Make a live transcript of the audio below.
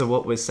So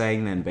what we're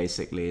saying then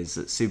basically is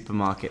that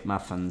supermarket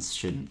muffins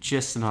should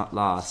just not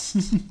last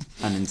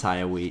an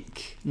entire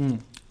week.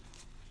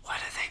 What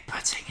are they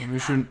putting in?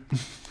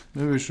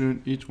 Maybe we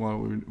shouldn't eat while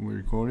we're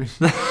recording.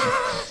 No.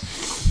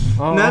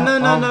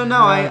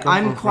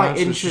 I'm quite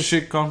interested. It's a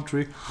shit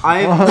country.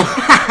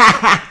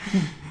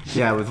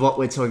 Yeah, with what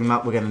we're talking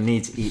about, we're going to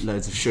need to eat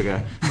loads of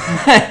sugar.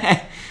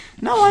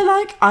 No,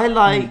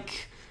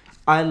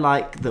 I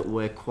like that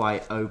we're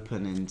quite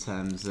open in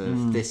terms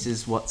of this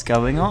is what's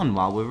going on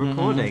while we're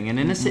recording. And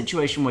in a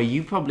situation where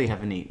you probably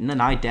haven't eaten, and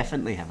I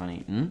definitely haven't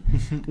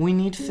eaten, we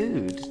need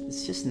food.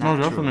 It's just natural.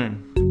 No, definitely.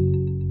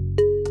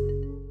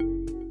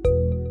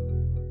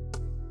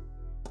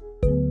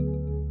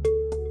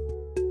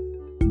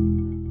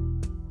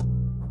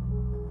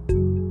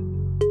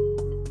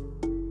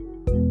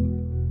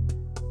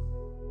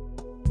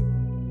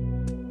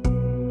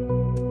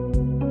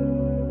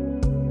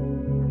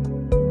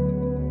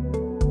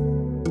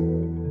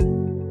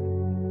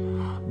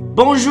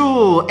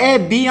 Bonjour et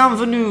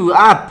bienvenue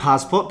à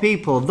Passport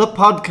People, the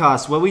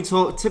podcast where we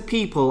talk to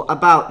people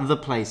about the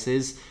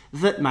places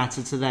that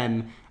matter to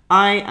them.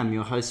 I am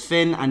your host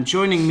Finn, and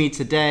joining me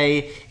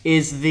today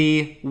is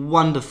the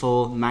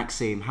wonderful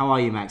Maxime. How are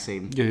you,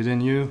 Maxime? Good,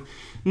 and you?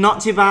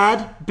 Not too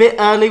bad. Bit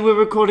early we're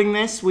recording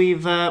this.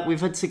 We've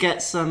had to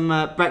get some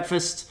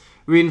breakfast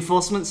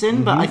reinforcements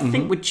in, but I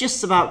think we're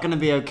just about going to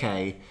be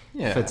okay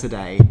for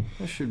today.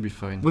 That should be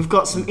fine. We've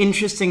got some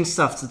interesting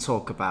stuff to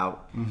talk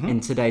about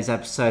in today's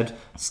episode,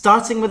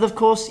 starting with, of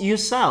course,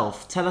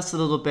 yourself. Tell us a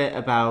little bit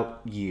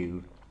about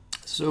you.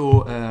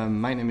 So,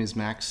 my name is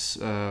Max.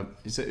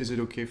 Is it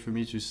okay for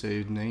me to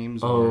say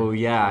names?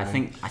 Yeah, I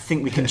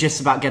think we can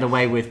just about get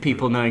away with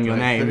people knowing your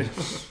name.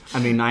 I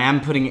mean, I am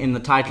putting it in the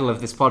title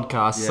of this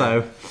podcast,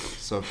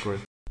 So of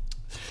course.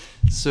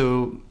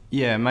 So,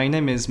 yeah, my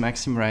name is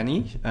Maxime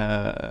Rani,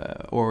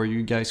 or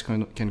you guys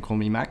can call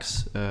me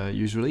Max,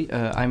 usually.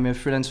 I'm a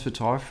freelance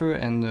photographer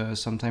and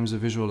sometimes a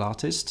visual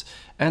artist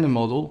and a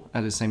model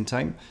at the same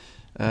time.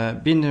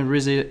 Been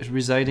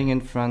residing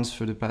in France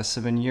for the past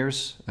 7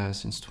 years,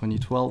 since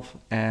 2012,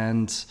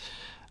 and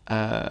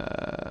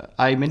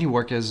I mainly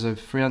work as a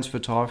freelance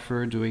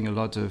photographer, doing a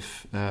lot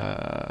of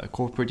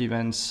corporate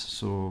events,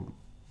 so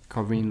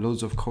covering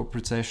loads of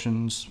corporate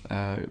sessions,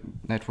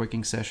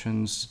 networking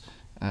sessions,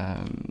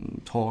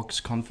 talks,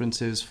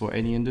 conferences for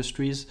any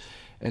industries,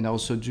 and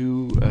also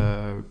do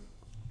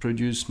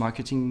produce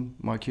marketing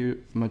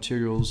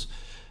materials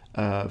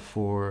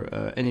for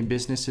any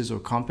businesses or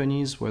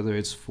companies, whether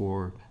it's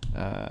for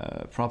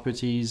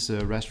properties,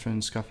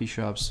 restaurants, coffee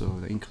shops, so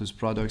that includes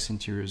products,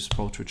 interiors,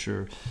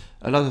 portraiture,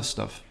 a lot of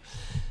stuff.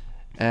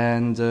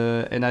 And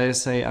I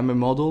say I'm a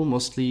model,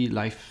 mostly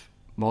life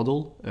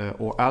model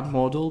or art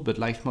model, but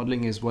life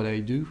modeling is what I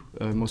do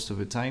most of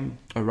the time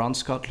around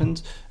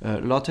Scotland, a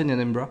lot in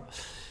Edinburgh,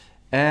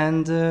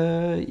 and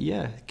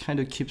kind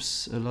of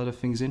keeps a lot of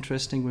things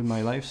interesting with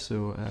my life.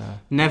 So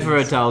never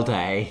a dull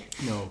day.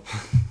 No.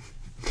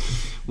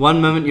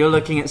 One moment you're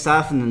looking at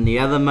stuff, and then the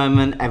other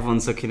moment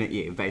everyone's looking at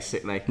you,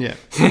 basically. Yeah,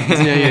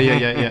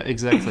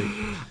 exactly.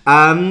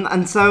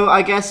 And so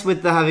I guess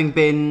with the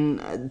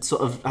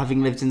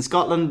having lived in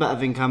Scotland, but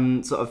having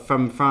come sort of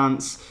from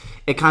France,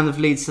 it kind of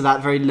leads to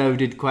that very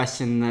loaded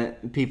question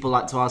that people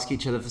like to ask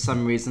each other for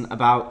some reason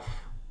about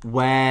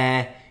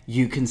where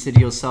you consider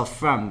yourself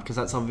from, because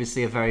that's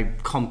obviously a very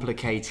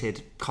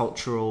complicated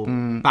cultural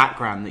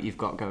background that you've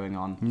got going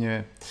on.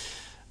 Yeah.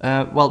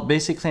 Well,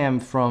 basically, I'm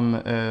from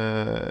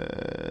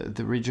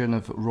the region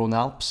of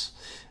Rhône-Alpes,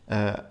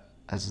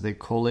 as they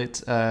call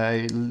it.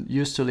 I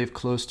used to live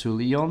close to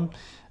Lyon.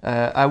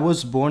 I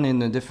was born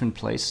in a different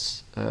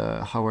place,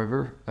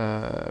 however,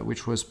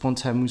 which was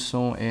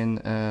Pont-à-Mousson in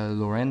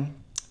Lorraine,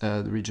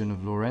 the region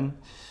of Lorraine,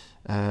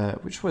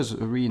 which was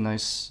a really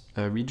nice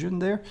region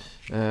there.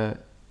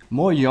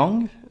 More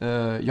younger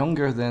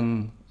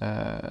than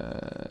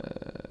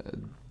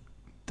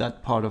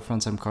that part of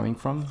France I'm coming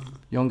from,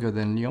 younger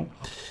than Lyon.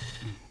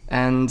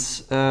 And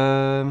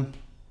I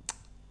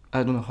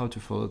don't know how to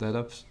follow that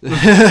up.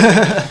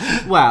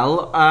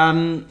 Well,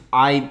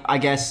 I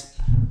guess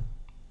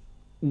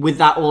with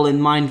that all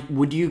in mind,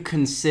 would you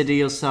consider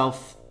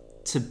yourself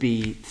to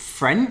be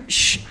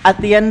French at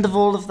the end of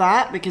all of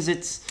that? Because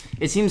it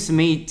seems to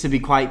me to be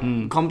quite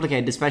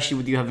complicated, especially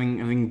with you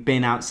having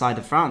been outside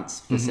of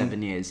France for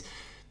 7 years.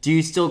 Do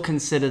you still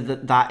consider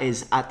that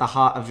is at the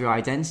heart of your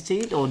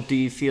identity, or do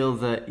you feel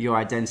that your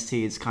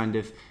identity is kind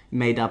of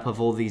made up of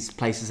all these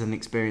places and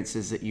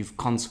experiences that you've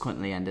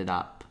consequently ended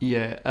up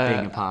being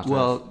a part of?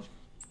 Well,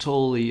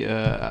 totally.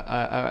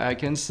 I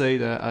can say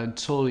that I'm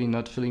totally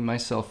not feeling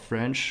myself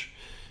French.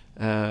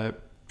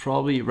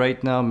 Probably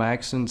right now my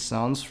accent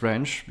sounds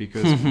French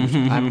because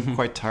I'm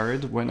quite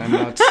tired when I'm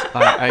not.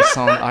 I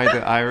sound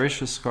either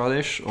Irish or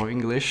Scottish or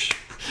English.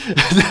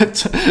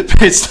 That's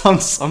based on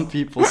some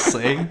people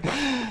saying.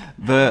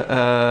 But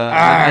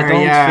I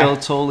don't feel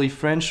totally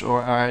French,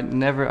 or I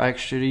never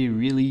actually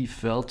really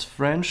felt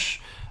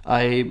French.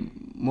 I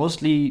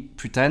mostly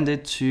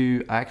pretended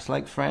to act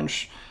like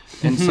French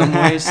in some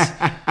ways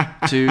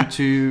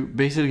to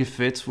basically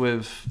fit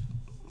with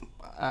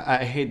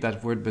I hate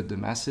that word, but the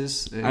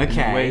masses in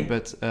Okay. a way.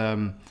 But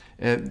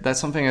that's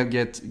something I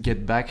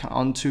get back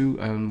onto,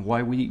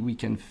 why we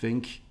can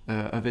think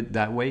of it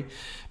that way.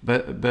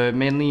 But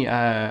mainly,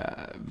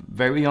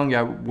 very young,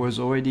 I was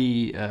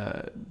already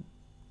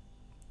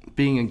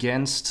being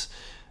against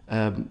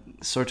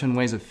certain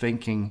ways of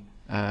thinking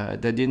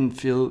that didn't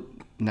feel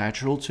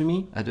natural to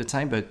me at the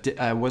time, but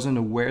I wasn't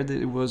aware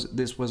that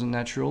this wasn't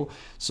natural.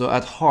 So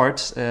at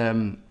heart,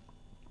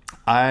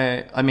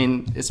 I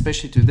mean,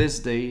 especially to this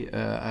day,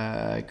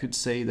 I could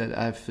say that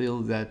I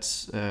feel that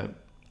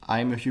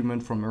I'm a human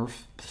from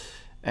Earth,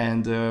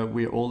 and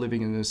we're all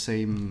living in the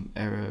same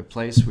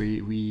place.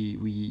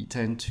 We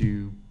tend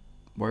to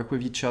work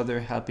with each other,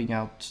 helping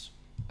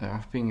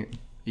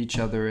each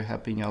other,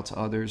 helping out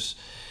others,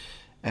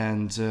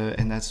 and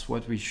that's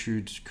what we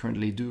should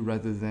currently do,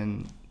 rather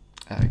than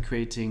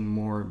creating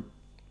more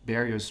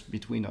barriers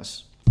between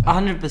us.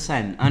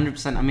 100%.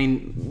 I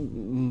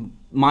mean,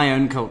 my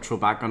own cultural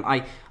background.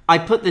 I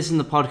put this in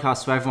the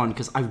podcast to everyone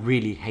because I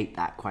really hate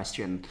that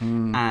question.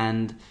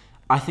 And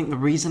I think the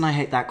reason I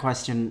hate that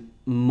question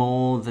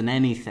more than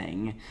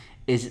anything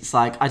is it's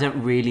like I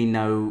don't really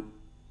know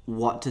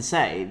what to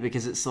say,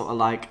 because it's sort of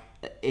like,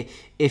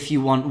 if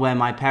you want where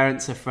my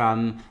parents are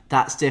from,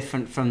 that's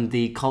different from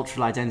the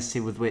cultural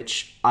identity with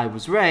which I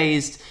was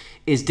raised,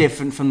 is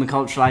different from the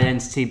cultural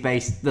identity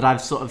that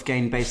I've sort of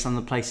gained based on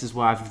the places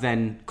where I've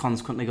then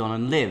consequently gone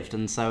and lived.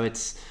 And so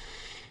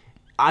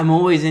I'm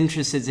always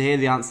interested to hear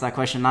the answer to that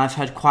question. And I've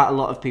heard quite a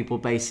lot of people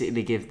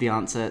basically give the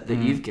answer that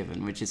you've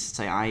given, which is to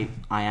say, I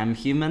am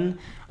human,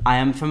 I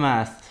am from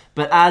Earth.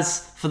 But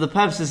as for the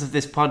purposes of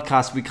this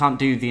podcast, we can't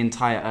do the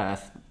entire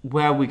Earth.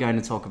 Where are we going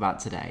to talk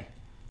about today?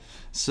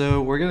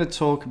 So we're going to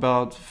talk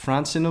about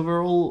France in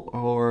overall,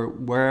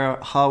 or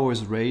how I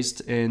was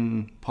raised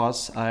in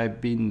parts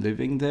I've been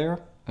living there,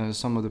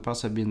 some of the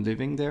parts I've been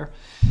living there,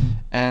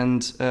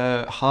 and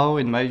how,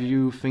 in my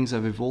view, things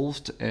have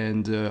evolved,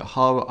 and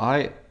how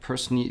I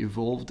personally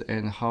evolved,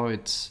 and how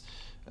it's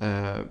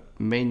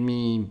made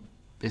me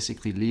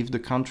basically leave the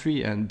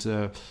country, and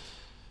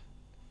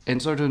in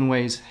certain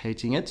ways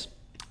hating it,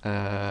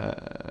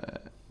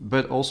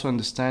 but also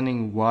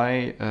understanding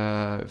why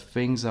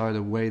things are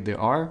the way they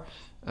are,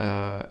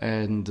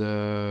 and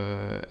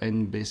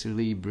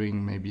basically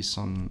bring maybe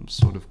some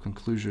sort of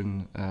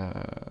conclusion,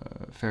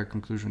 fair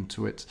conclusion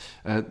to it.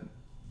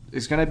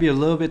 It's gonna be a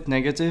little bit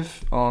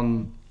negative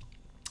on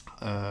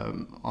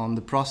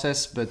the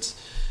process, but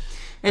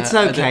it's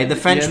okay. The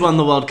French won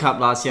the World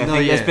Cup last year. I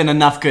think there's been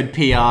enough good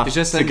PR it's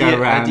just to go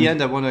around. At the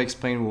end, I want to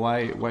explain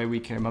why we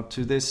came up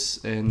to this,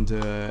 and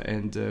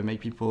make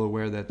people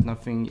aware that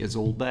nothing is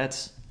all bad,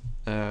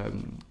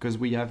 because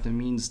we have the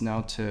means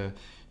now to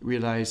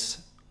realize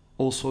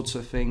all sorts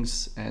of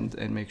things and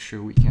make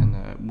sure we can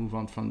move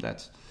on from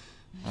that.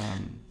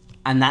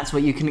 And that's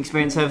what you can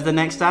experience over the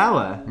next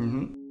hour.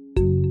 Mm-hmm.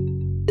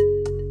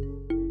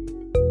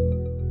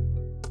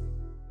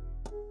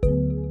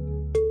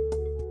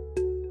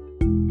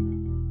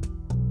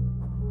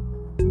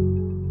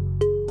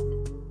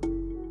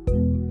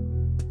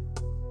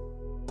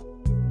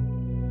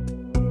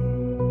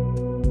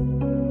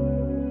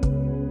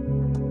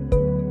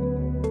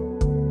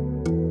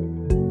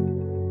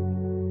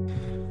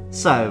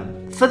 So,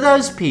 for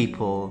those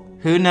people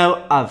who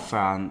know of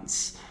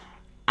France,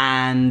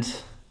 and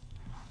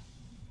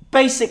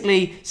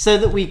basically so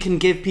that we can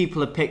give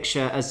people a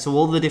picture as to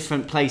all the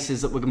different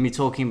places that we're going to be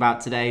talking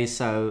about today,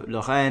 so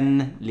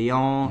Lorraine,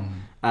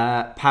 Lyon,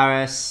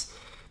 Paris,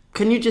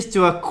 can you just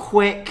do a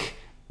quick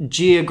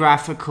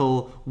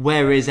geographical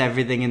where is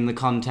everything in the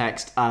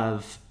context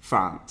of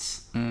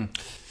France?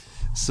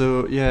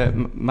 So yeah,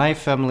 my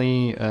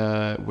family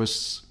was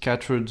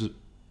scattered.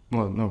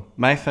 Well, no,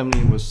 my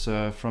family was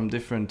from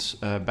different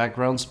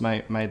backgrounds.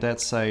 My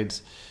dad's side,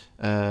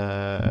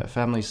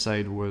 family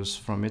side, was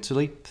from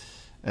Italy,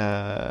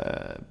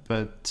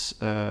 but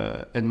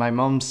and my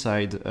mom's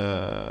side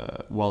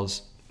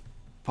was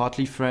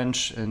partly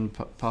French, and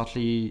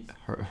partly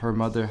her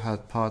mother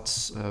had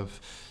parts of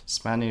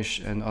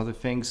Spanish and other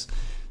things.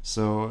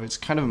 So it's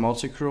kind of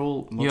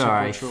multicultural. You're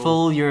a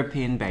full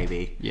European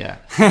baby. Yeah.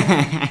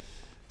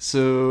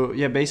 So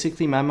yeah,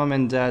 basically my mom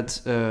and dad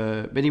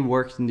many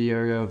worked in the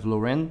area of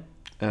Lorraine.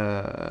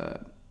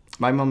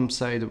 My mom's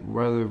side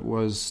rather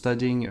was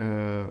studying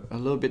a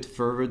little bit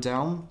further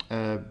down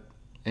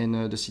in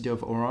the city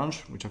of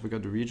Orange, which I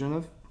forgot the region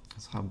of.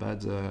 That's how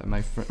bad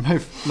my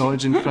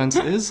knowledge in France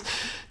is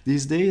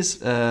these days.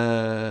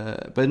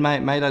 But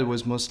my dad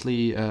was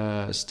mostly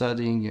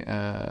studying,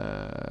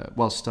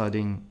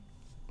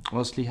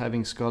 mostly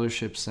having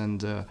scholarships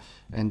and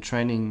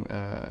training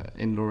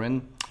in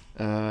Lorraine.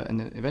 And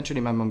then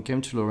eventually my mom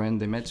came to Lorraine,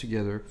 they met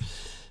together,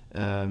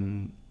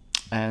 and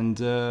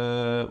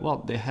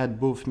they had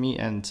both me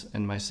and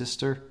my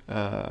sister,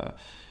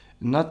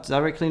 not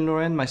directly in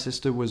Lorraine. My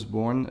sister was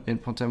born in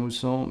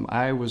Pont-à-Mousson,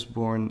 I was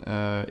born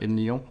in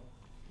Lyon,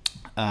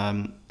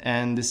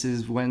 and this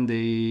is when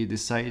they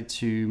decided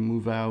to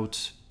move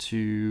out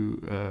to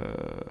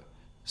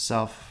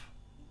south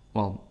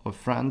of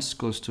France,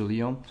 close to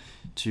Lyon,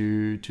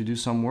 to do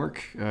some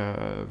work,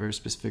 very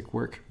specific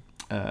work.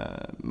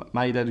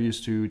 My dad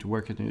used to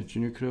work at a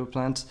nuclear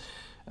plant,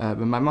 but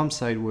my mom's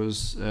side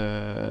was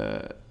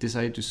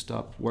decided to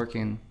stop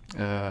working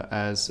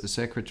as a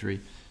secretary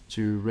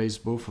to raise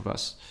both of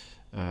us,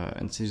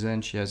 and since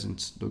then she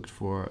hasn't looked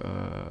for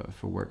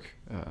work.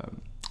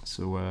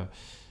 So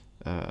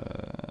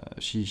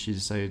she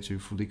decided to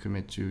fully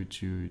commit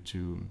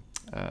to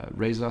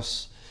raise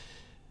us.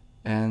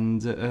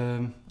 And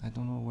I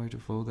don't know where to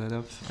follow that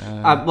up.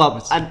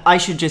 I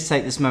should just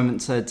take this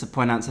moment to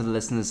point out to the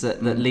listeners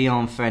that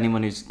Lyon, for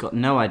anyone who's got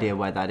no idea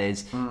where that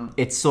is,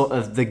 it's sort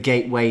of the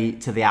gateway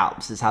to the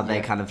Alps, is how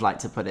they kind of like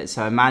to put it.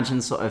 So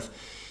imagine sort of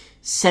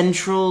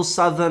central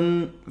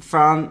southern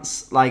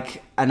France,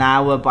 like an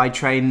hour by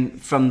train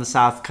from the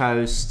south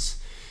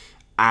coast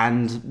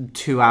and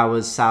 2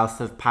 hours south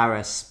of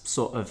Paris,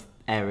 sort of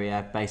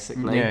area,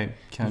 basically. Yeah,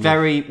 kind of.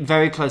 Very,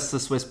 very close to the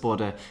Swiss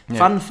border. Yeah.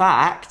 Fun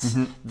fact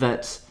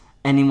that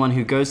anyone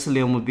who goes to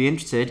Lyon would be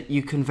interested,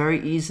 you can very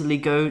easily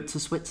go to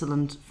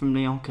Switzerland from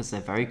Lyon because they're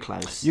very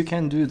close. You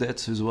can do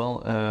that as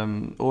well.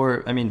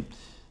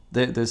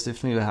 There's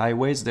definitely the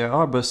highways. There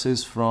are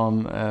buses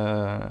from,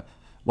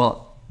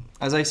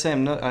 as I say,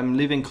 I'm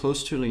living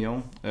close to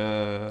Lyon,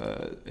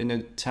 in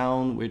a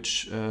town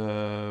which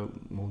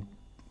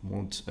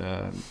won't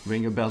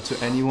ring a bell to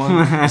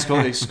anyone.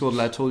 It's called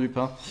La Tour du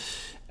Pin.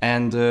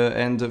 And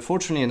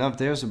fortunately enough,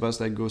 there's a bus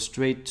that goes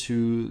straight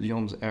to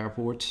Lyon's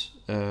airport.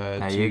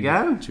 You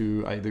go.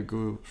 To either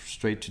go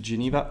straight to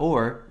Geneva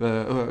or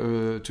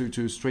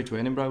to straight to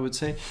Edinburgh, I would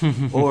say,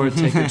 or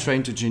take a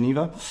train to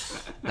Geneva.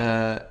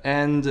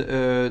 And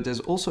there's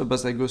also a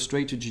bus that goes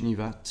straight to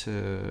Geneva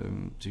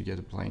to get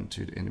a plane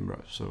to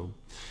Edinburgh.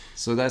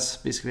 So that's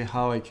basically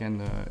how I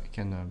can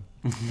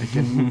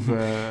move.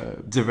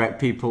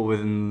 Direct people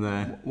within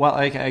the. Well,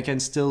 I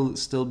can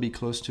still be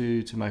close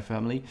to my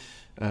family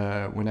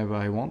whenever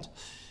I want.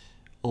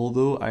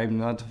 Although I'm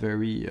not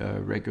very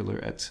regular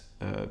at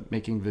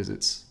making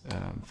visits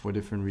for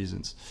different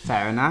reasons.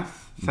 Fair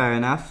enough.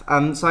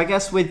 So I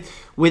guess with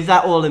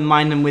that all in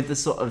mind, and with the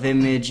sort of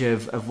image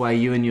of where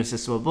you and your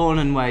sister were born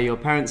and where your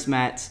parents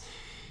met,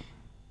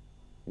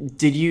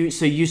 you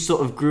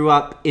sort of grew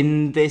up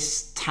in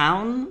this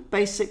town,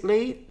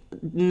 basically,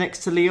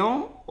 next to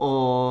Lyon,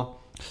 or?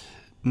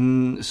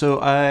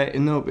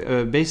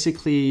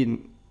 Basically,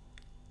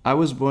 I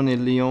was born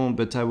in Lyon,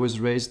 but I was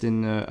raised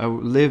I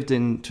lived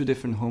in two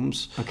different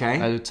homes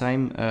at a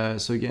time.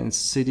 So again, it's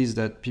cities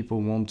that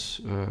people won't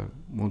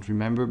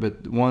remember.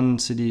 But one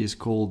city is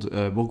called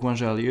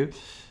Bourgoin-Jallieu.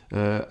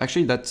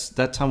 Actually,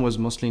 that town was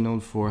mostly known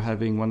for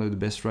having one of the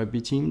best rugby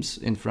teams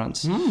in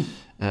France,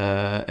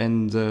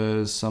 and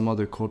some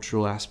other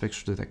cultural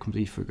aspects that I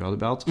completely forgot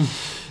about.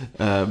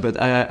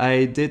 But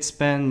I did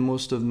spend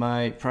most of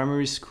my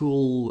primary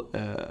school,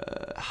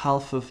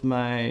 half of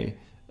my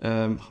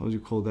how do you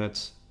call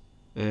that?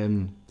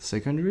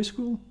 Secondary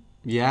school?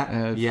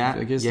 I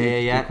guess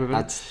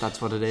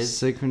that's what it is.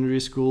 Secondary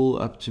school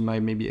up to my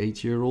maybe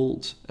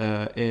 8-year-old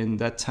in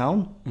that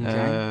town.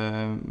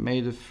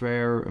 Made a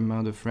fair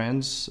amount of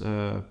friends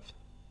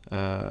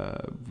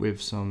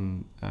with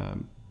some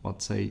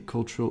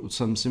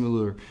some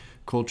similar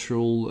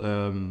cultural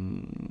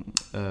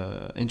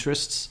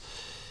interests.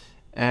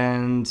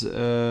 And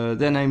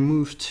then I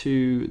moved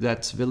to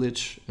that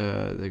village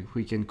that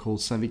we can call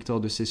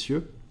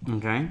Saint-Victor-de-Cessieux.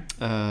 Okay.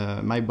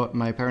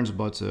 My parents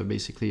bought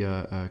basically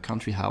a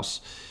country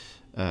house,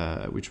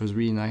 which was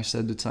really nice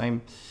at the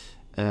time.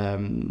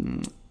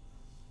 And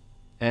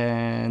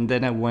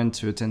then I went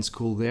to attend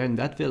school there in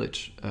that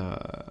village.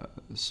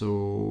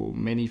 So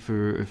mainly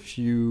for a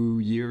few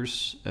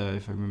years,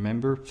 if I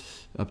remember,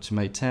 up to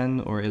my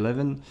 10 or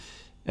 11.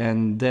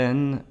 And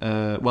then,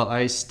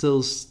 I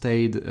still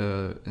stayed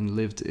and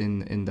lived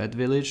in that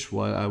village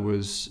while I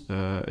was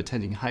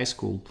attending high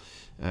school.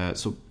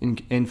 So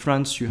in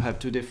France, you have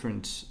two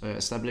different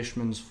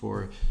establishments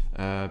for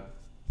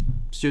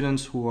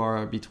students who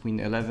are between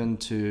 11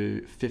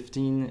 to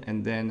 15,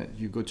 and then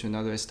you go to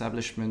another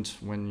establishment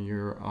when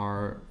you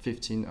are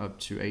 15 up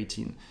to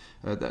 18.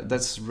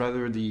 That's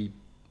rather the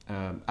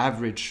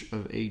average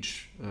of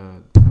age,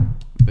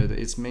 but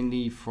it's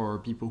mainly for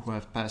people who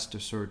have passed a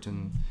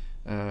certain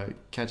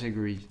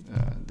category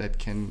that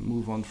can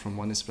move on from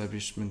one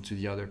establishment to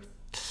the other.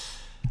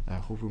 I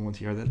hope we won't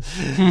hear that.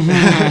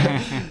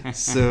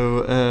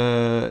 So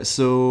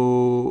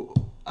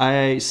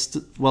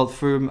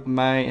for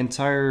my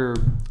entire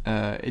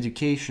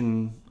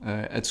education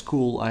at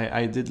school,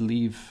 I did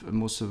live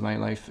most of my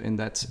life in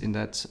that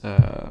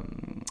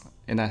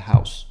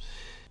house.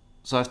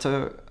 So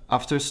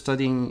after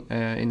studying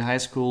in high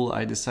school,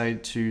 I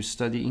decided to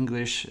study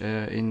English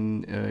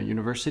in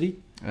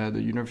university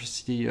the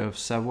University of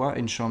Savoie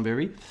in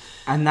Chambéry.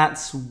 And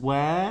that's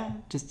where,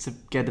 just to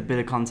get a bit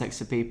of context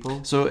to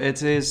people. So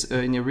it is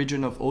in the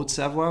region of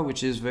Haute-Savoie,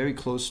 which is very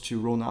close to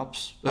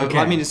Rhône-Alpes. Okay.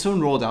 I mean, it's not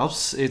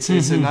Rhône-Alpes. It's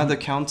another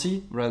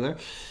county, rather.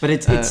 But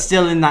it's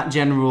still in that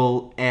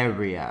general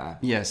area.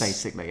 Yes.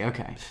 Basically,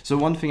 okay. So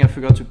one thing I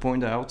forgot to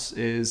point out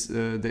is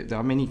that there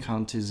are many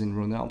counties in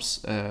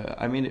Rhône-Alpes.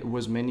 I mean, it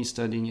was mainly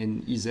studying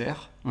in Isère.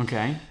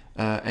 Okay.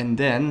 And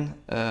then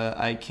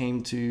I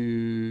came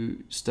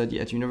to study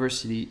at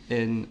university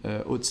in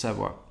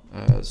Haute-Savoie.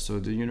 So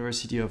the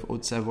University of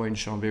Haute-Savoie in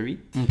Chambéry.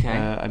 Okay.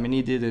 I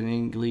mainly did an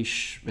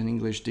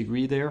English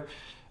degree there,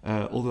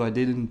 although I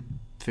didn't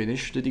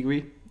finish the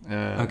degree.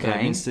 But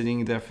I've been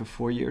studying there for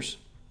 4 years.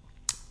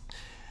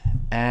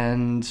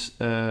 And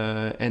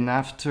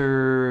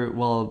after,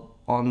 well,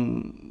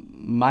 on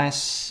my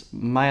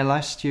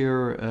last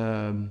year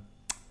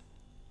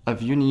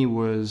of uni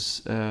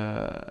was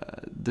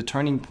the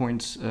turning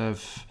point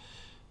of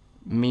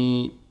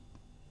me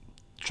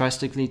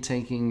drastically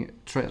taking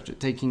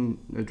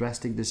a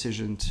drastic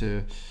decision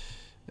to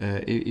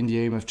in the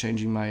aim of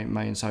changing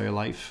my entire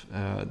life.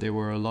 There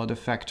were a lot of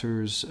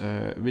factors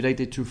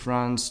related to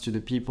France, to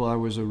the people I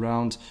was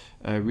around,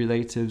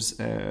 relatives,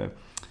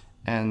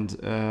 and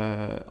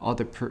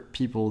other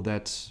people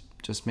that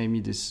just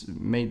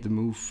made the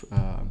move,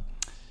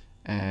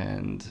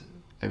 and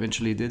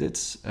eventually did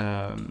it.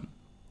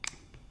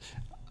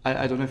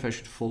 I don't know if I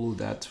should follow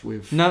that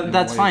with... No,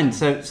 that's fine.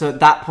 So at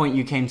that point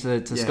you came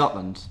to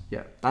Scotland.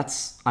 Yeah.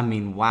 That's, I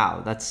mean,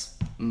 wow. That's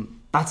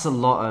a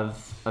lot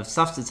of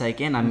stuff to take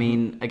in. I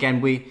mean,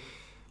 again, we're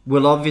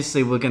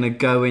going to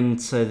go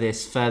into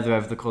this further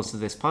over the course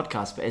of this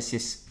podcast, but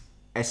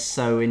it's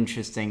so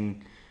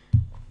interesting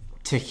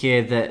to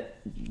hear that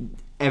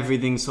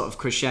everything sort of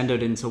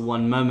crescendoed into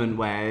one moment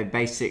where it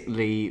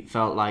basically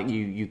felt like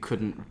you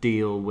couldn't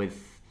deal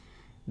with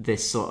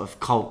this sort of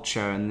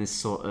culture and this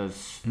sort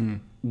of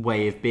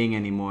way of being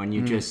anymore, and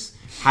you just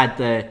had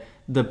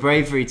the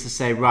bravery to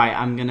say, right,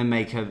 I'm going to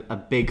make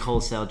a big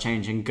wholesale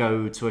change and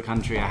go to a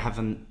country I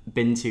haven't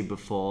been to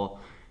before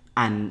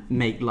and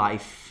make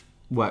life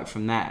work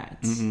from there.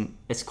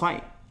 It's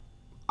quite,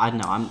 I don't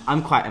know,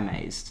 I'm quite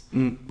amazed.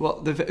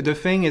 Well, the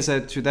thing is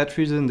that to that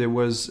reason there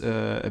was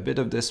a bit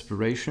of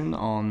desperation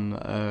on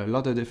a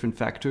lot of different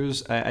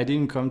factors. I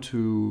didn't come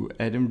to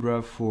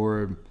Edinburgh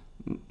for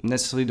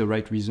necessarily the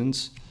right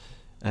reasons,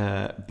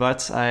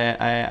 but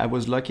I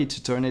was lucky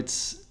to turn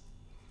it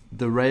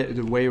the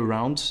way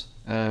around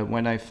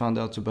when I found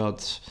out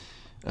about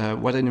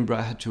what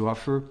Edinburgh had to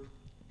offer,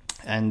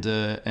 and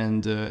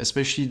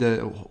especially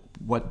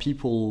what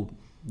people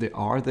there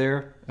are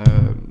there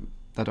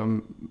that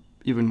are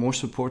even more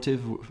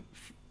supportive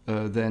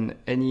than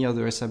any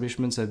other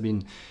establishments I've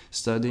been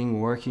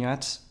studying, working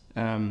at.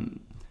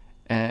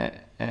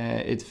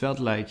 It felt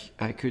like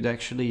I could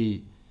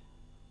actually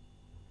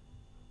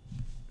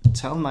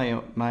tell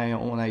my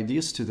own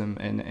ideas to them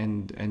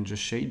and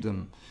just shape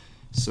them.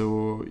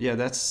 So yeah,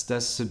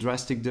 that's a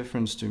drastic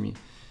difference to me.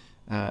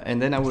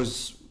 And then I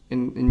was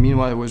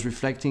meanwhile I was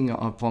reflecting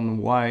upon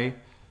why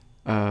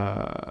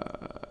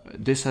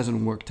this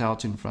hasn't worked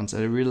out in France.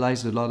 I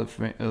realized a lot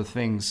of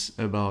things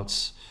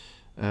about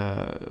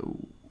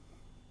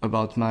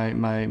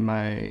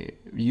my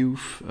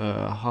youth,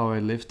 how I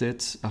lived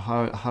it,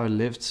 how I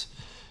lived,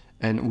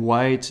 and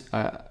why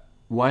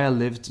I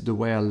lived the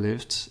way I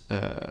lived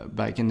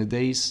back in the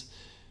days.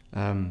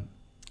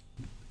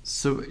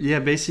 So yeah,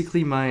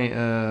 basically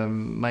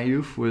my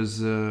youth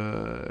was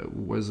a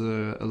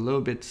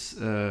little bit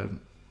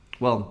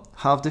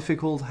half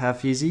difficult,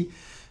 half easy,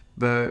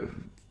 but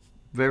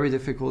very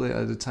difficult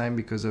at the time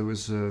because I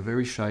was a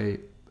very shy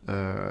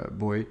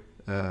boy.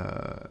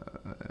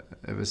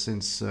 Ever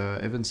since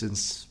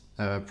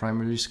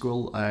primary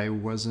school, I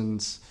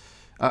was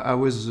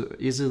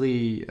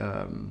easily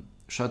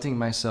shutting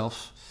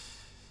myself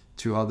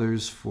to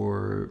others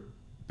for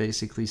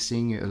basically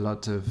seeing a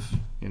lot of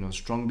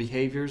strong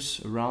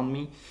behaviors around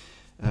me,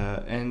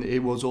 and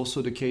it was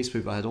also the case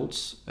with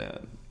adults.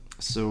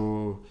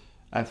 So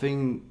I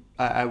think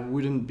I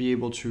wouldn't be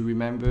able to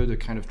remember the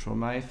kind of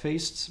trauma I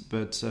faced,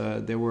 but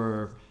there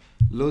were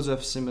loads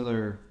of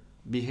similar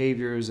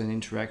behaviors and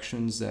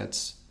interactions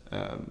that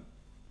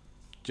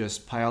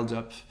just piled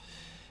up.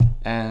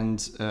 And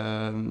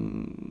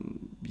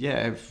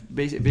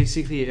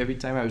basically every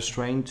time I was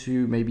trying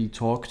to maybe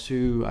talk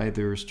to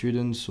either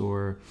students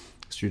more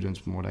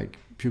like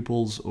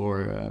pupils,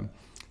 or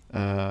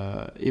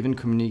even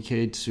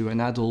communicate to an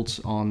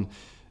adult on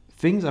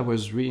things I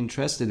was really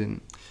interested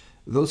in,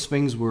 those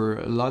things were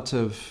a lot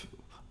of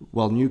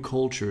new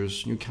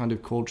kind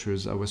of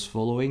cultures I was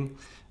following.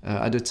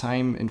 At the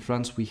time in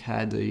France we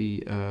had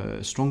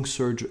a strong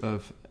surge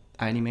of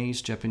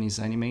animes, Japanese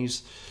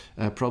animes,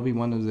 probably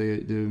one of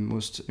the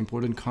most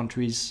important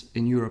countries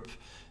in Europe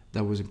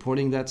that was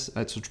importing that.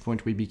 At such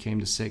point we became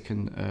the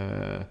second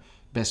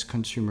best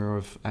consumer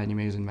of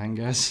animes and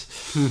mangas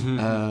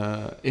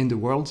in the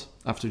world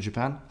after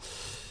Japan.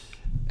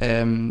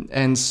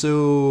 And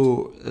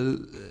so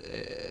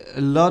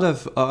a lot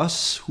of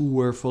us who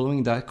were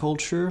following that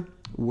culture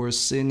were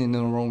seen in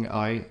the wrong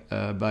eye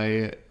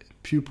by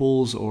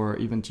pupils or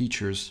even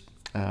teachers.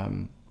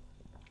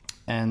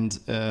 And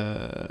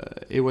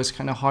it was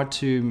kind of hard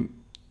to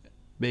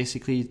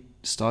basically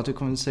start a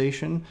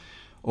conversation,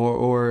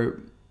 or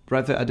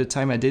rather at the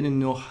time I didn't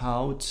know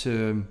how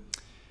to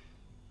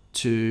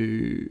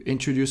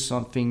introduce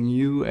something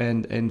new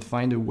and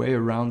find a way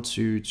around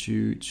to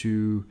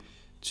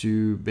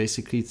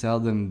basically tell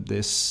them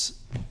this,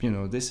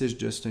 this is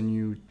just a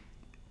new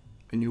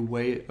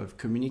way of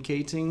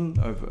communicating,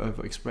 of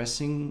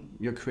expressing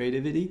your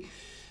creativity,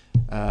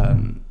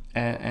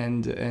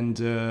 and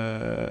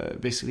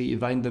basically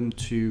invite them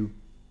to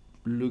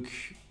look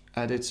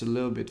at it a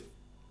little bit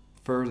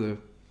further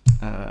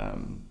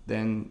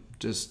than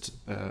just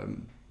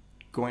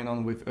going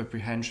on with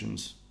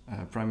apprehensions,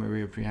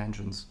 primary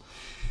apprehensions.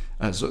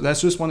 So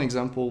that's just one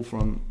example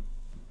from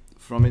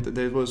it.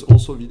 There was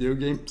also video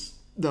games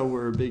that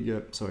were a big.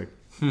 Sorry,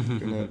 I'm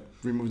gonna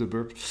remove the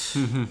burp.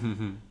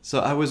 So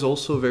I was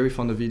also very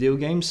fond of video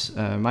games.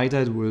 My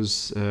dad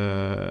was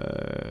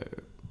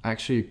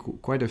actually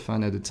quite a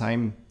fan at the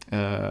time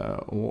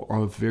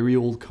of very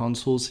old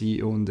consoles.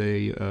 He owned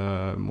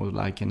more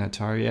like an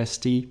Atari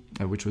ST,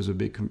 which was a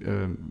big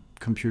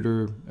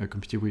computer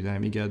with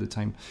Amiga at the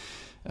time.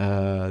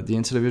 The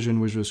Intellivision,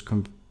 which was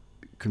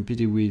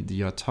competed with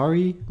the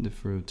Atari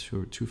for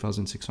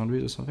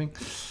 2600 or something.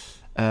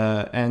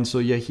 And so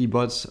he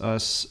bought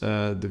us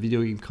the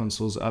video game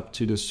consoles up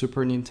to the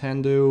Super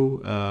Nintendo.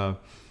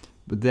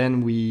 But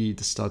then we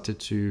started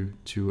to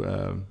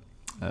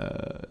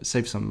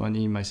save some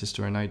money, my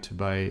sister and I, to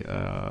buy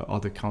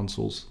other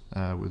consoles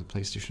with the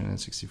PlayStation and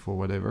 64,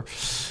 whatever.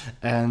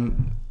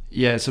 And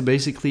so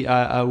basically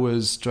I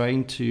was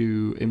trying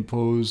to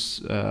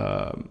impose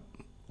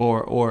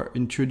or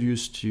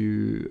introduce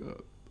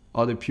to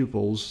other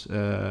pupils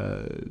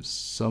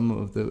some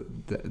of the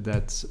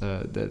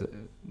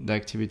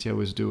activity I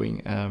was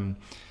doing.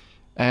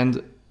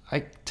 And I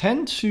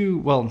tend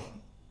to,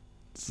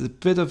 it's a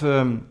bit of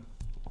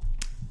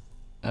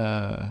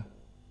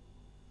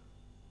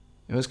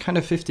it was kind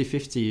of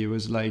 50-50. It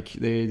was like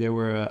they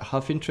were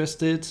half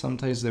interested,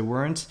 sometimes they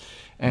weren't.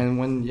 And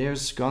when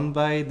years gone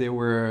by, they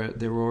were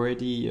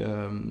already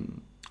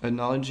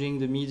acknowledging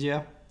the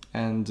media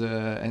and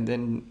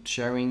then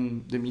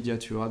sharing the media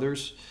to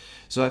others.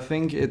 So I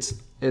think it's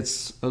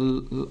a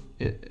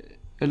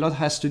lot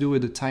has to do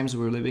with the times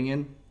we're living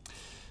in,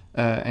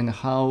 and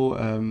how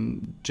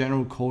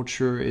general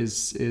culture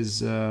is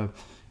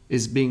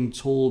being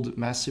told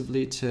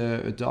massively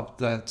to adopt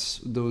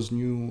those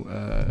new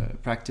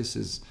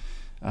practices.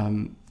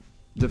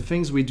 The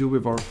things we do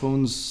with our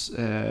phones,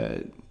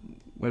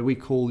 what we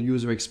call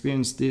user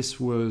experience, this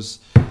was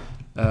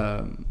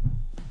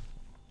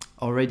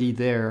already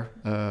there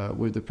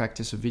with the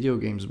practice of video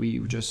games. We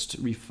just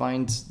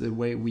refined the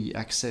way we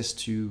access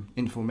to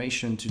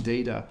information, to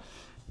data,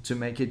 to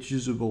make it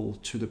usable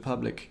to the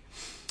public.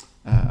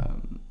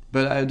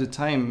 But at the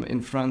time,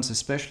 in France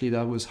especially,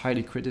 that was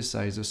highly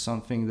criticized as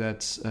something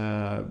that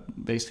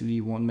basically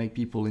won't make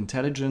people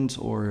intelligent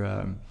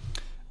or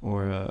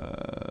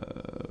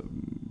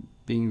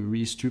being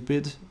really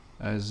stupid,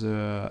 as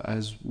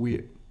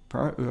we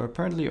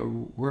apparently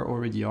we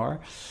already are.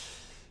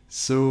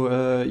 So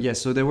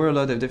so there were a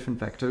lot of different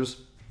factors,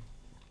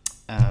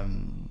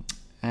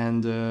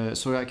 and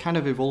so I kind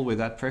of evolved with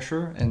that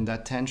pressure and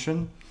that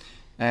tension,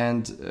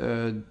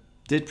 and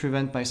did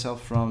prevent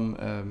myself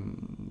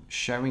from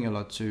sharing a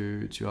lot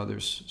to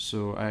others.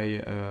 So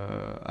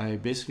I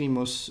basically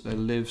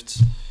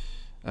lived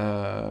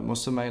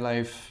most of my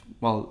life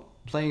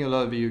playing a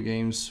lot of video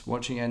games,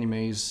 watching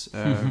animes,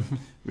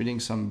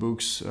 reading some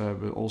books,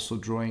 but also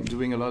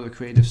doing a lot of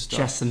creative stuff.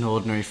 Just an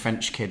ordinary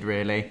French kid,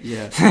 really.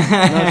 Yeah,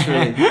 not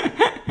really.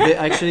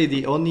 Actually,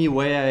 the only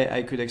way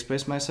I could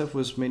express myself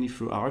was mainly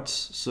through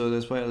arts. So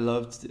that's why I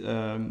loved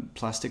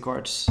plastic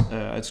arts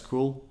at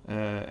school,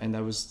 and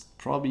that was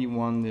probably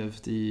one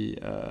of the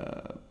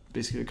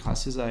basically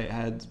classes I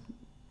had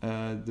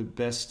the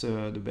best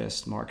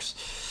marks,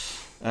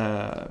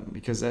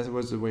 because that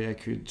was the way I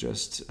could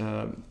just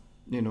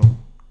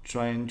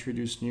try and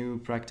introduce new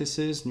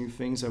practices, new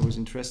things I was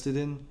interested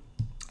in.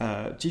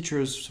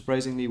 Teachers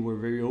surprisingly were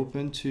very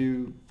open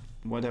to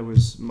what I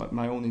was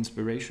my own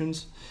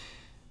inspirations,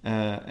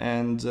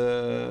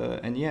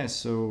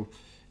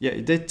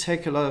 it did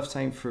take a lot of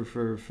time for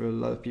a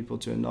lot of people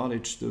to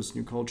acknowledge those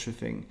new culture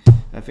thing.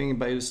 I think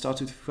by the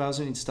start of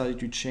 2000 it started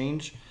to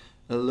change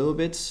a little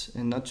bit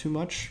and not too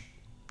much,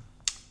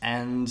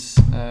 and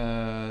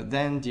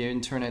then the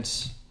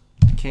internet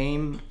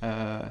came,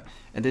 and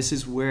this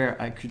is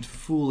where I could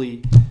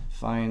fully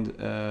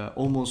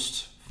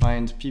almost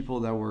find people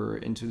that were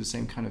into the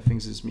same kind of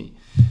things as me.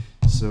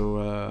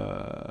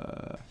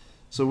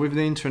 So with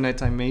the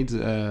internet, I made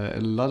a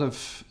lot of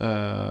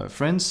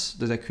friends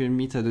that I couldn't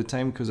meet at the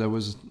time because I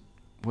was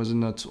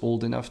not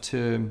old enough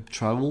to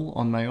travel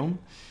on my own.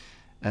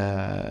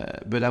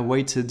 But I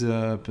waited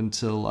up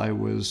until I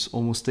was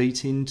almost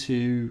 18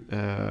 to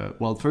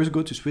first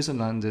go to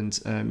Switzerland and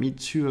meet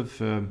two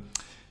of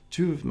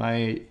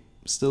my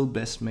still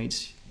best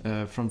mates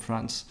from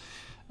France.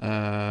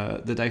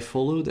 that I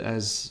followed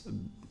as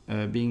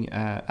being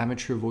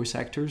amateur voice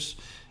actors.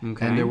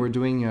 Okay. And they were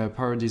doing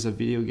parodies of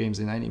video games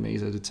and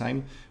animes at the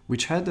time,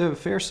 which had a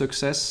fair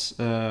success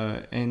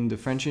in the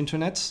French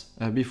internet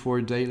before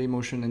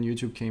Dailymotion and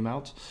YouTube came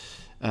out.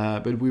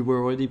 But we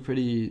were already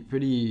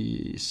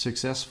pretty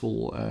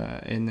successful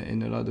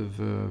in a lot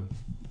of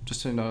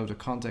just in a lot of the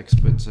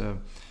context. But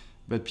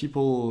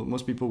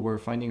most people were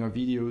finding our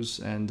videos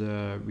and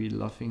really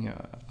laughing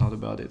out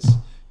about it.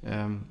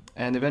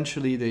 And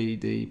eventually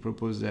they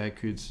proposed that I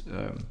could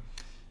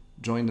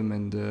join them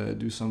and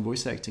do some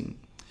voice acting.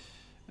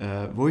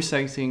 Voice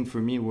acting for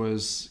me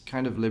was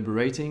kind of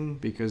liberating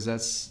because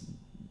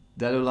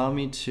that allowed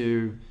me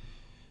to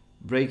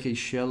break a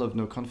shell of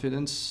no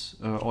confidence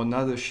or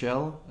another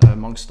shell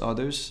amongst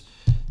others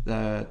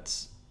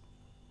that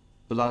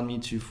allowed me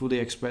to fully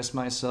express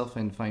myself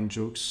and find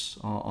jokes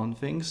on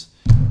things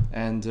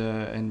and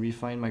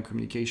refine my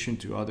communication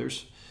to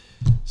others.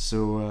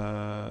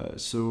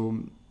 So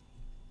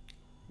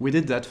we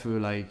did that for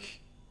like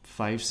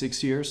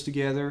 5-6 years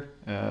together,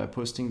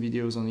 posting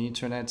videos on the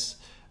internet.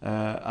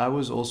 I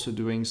was also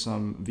doing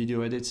some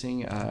video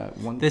editing at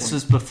one point. This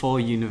was before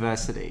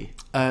university?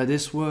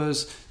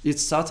 It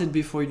started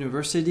before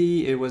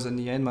university. It was in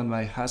the end of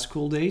my high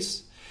school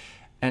days.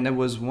 And there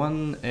was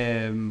one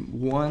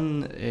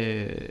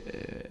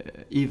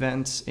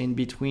event in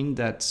between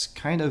that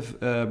kind of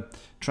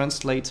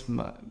translates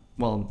my...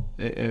 Well,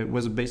 it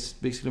was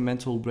basically a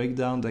mental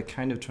breakdown that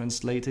kind of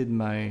translated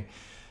my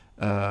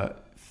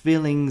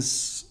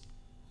feelings,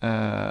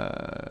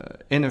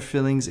 inner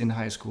feelings in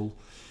high school.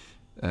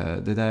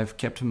 That I've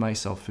kept to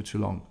myself for too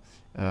long.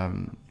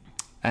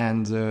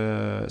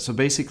 So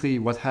basically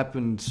what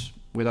happened,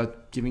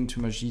 without giving too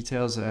much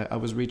details, I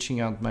was reaching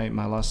out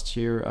my last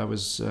year. I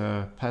was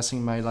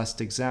passing my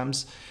last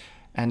exams,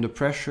 and the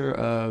pressure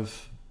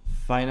of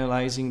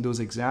finalizing those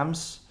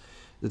exams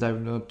that I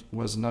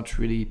was not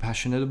really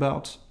passionate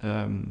about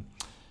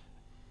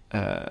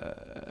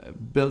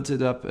built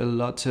it up a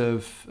lot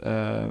of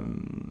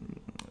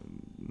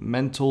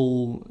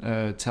mental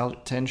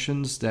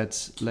tensions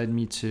that led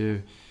me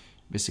to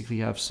basically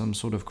have some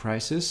sort of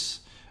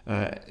crisis.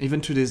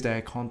 Even to this day,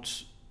 I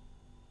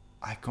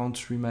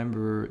can't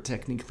remember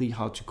technically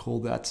how to call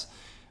that,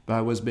 but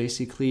I was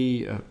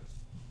basically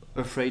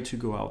afraid to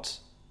go out.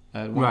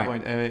 At one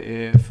point,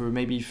 for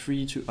maybe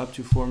 3 to up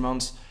to 4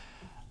 months,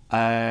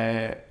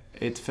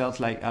 it felt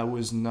like I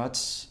was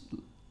not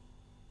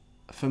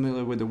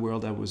familiar with the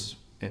world I was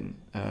in.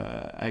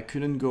 I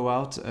couldn't go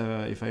out.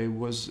 If I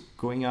was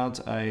going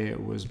out, I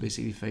was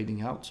basically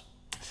fading out.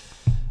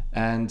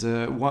 And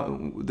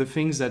the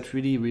things that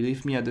really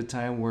relieved me at the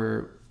time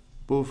were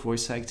both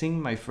voice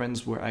acting. My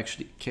friends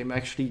came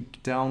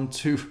down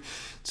to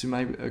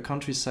my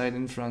countryside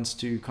in France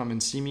to come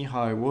and see me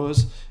how I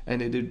was,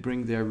 and they did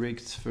bring their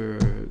rig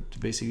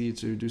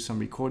to do some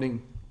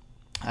recording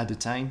at the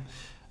time.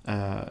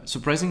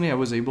 Surprisingly, I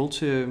was able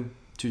to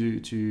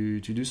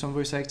do some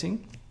voice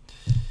acting.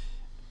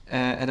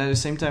 And at the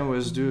same time,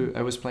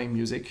 I was playing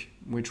music,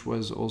 which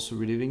was also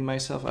relieving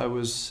myself. I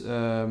was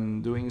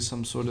doing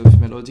some sort of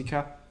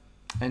melodica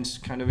and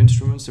kind of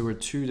instruments. There were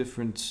 2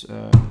 different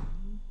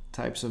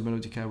types of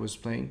melodica I was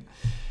playing.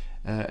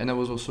 And I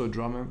was also a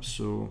drummer.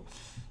 So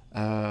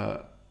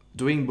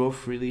doing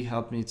both really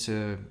helped me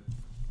to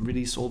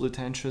release all the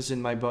tensions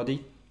in my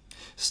body.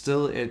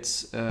 Still,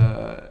 it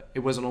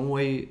was a long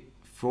way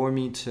for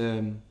me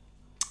to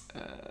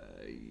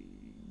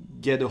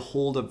get a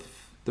hold of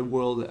the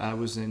world I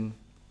was in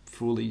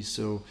fully.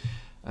 So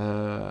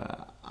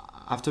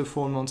after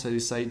 4 months, I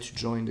decided to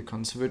join the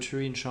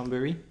conservatory in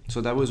Chambéry.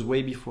 So that was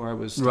way before I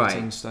was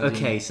studying.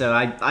 Okay, so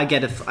I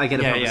get a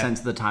proper sense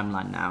of the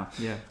timeline now.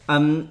 Yeah.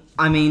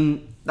 I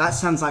mean, that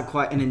sounds like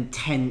quite an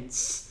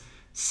intense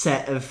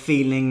set of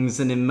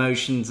feelings and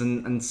emotions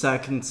and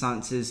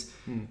circumstances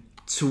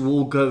to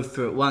all go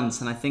through at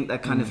once. And I think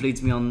that kind of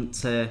leads me on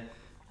to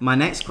my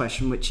next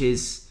question, which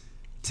is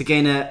to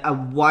gain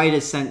a wider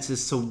sense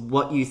as to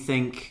what you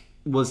think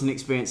was an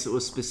experience that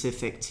was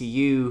specific to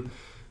you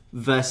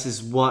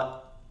versus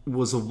what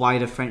was a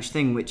wider French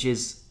thing, which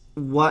is,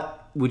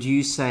 what would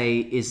you say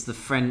is the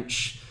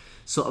French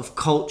sort of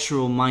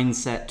cultural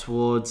mindset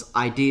towards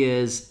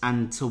ideas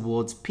and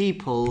towards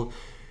people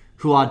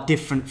who are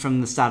different from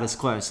the status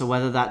quo? So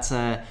whether that's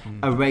a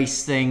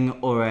race thing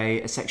or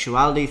a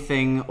sexuality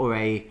thing or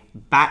a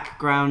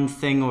background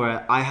thing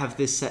or I have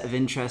this set of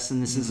interests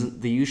and this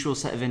isn't the usual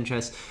set of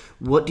interests,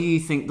 what do you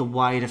think the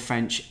wider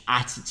French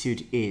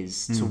attitude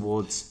is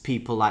towards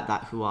people like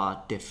that who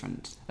are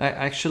different?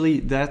 Actually,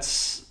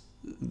 that's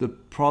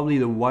probably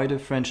the wider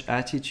French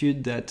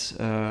attitude that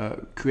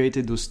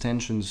created those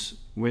tensions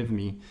with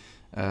me,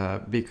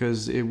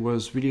 because it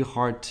was really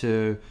hard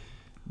to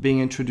being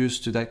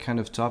introduced to that kind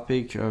of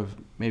topic of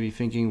maybe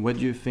thinking, what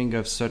do you think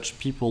of such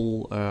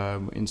people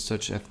in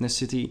such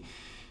ethnicity?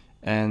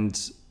 And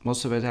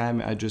most of the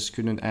time I just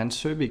couldn't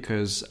answer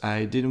because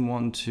I didn't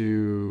want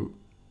to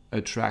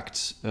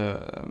attract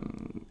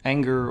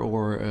anger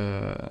or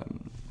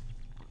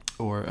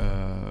or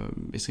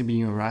basically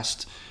being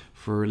harassed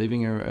for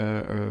leaving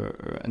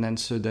an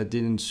answer that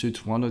didn't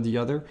suit one or the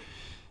other.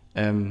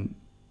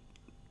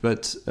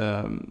 But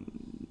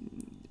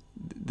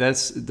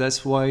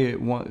that's why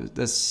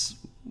that's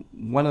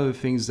one of the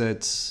things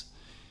that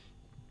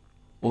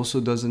also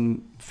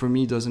doesn't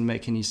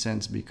make any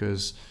sense,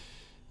 because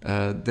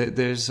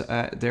there is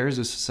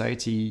a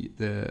society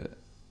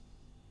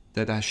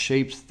that has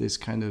shaped this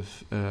kind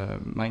of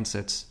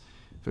mindset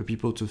for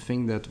people to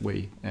think that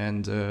way,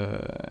 and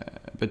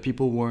but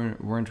people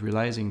weren't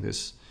realizing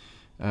this.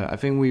 I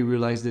think we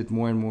realized it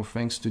more and more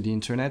thanks to the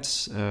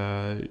internet,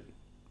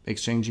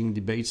 exchanging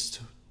debates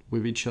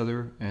with each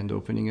other and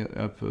opening it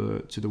up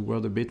to the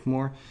world a bit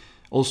more.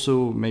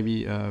 Also,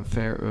 maybe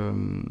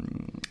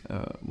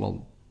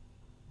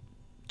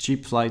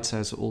cheap flights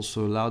has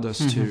also allowed us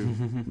to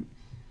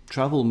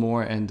travel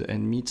more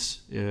and meet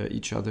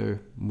each other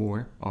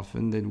more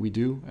often than we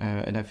do,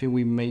 and I think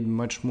we made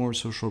much more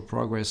social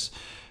progress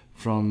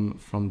from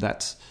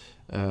that.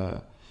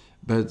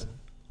 But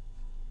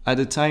at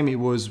the time, it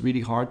was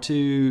really hard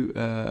to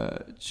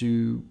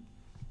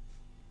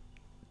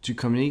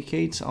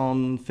communicate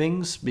on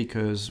things,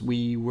 because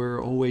we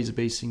were always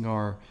basing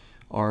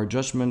our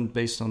judgment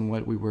based on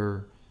what we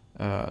were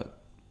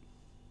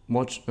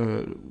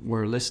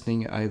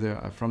listening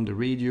either from the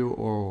radio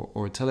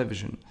or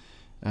television.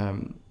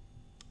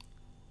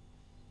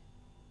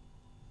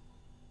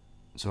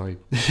 Sorry.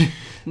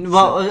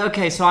 Well,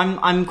 okay, so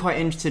I'm quite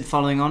interested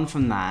following on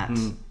from that,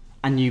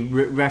 and you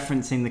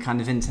referencing the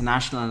kind of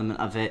international element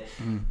of it.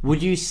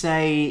 Would you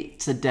say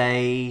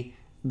today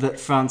that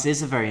France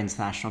is a very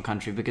international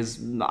country? Because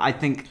I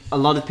think a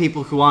lot of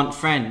people who aren't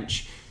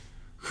French,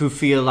 who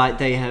feel like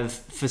they have,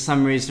 for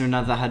some reason or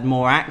another, had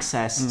more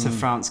access to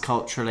France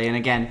culturally, and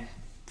again,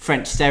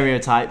 French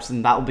stereotypes,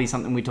 and that will be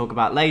something we talk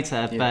about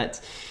later,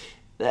 but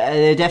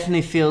it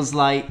definitely feels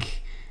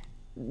like,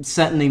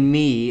 certainly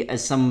me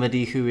as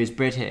somebody who is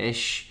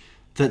British,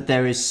 that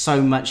there is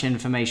so much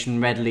information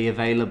readily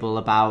available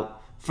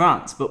about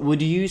France. But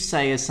would you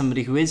say, as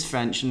somebody who is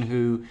French and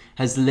who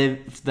has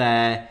lived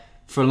there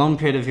for a long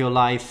period of your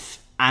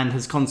life and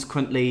has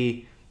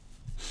subsequently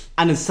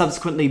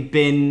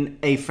been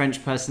a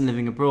French person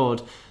living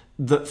abroad,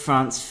 that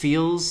France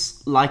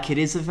feels like it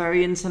is a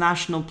very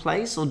international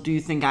place, or do you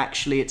think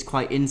actually it's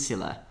quite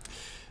insular?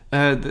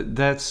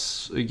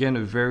 That's, again,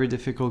 a very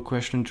difficult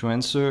question to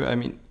answer. I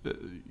mean,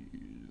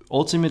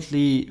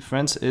 ultimately,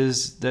 France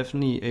is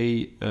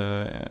definitely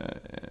an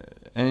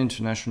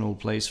international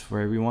place for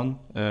everyone,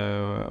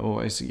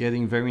 or it's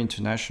getting very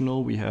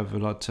international. We have a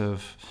lot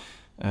of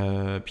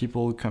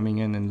people coming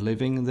in and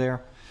living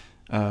there.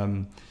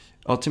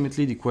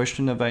 Ultimately, the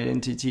question of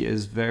identity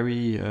is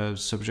very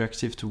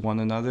subjective to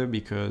one another,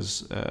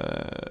 because,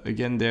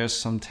 again, there's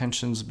some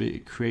tensions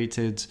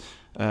created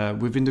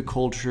within the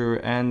culture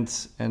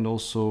and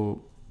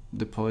also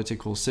the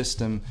political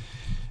system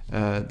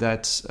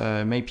that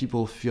make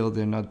people feel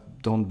they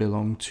don't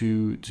belong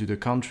to the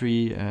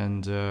country,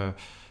 and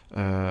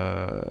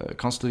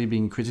constantly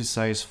being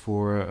criticized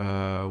for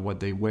what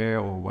they wear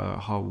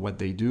or what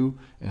they do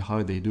and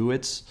how they do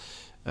it.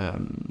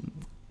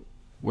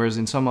 Whereas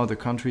in some other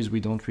countries we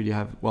don't really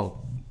have,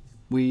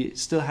 we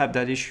still have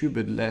that issue,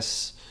 but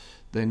less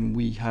than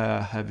we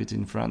have it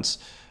in France.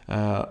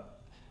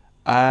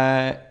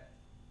 I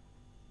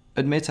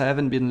admit I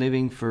haven't been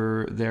living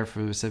there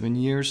for 7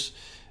 years,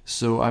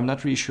 so I'm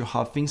not really sure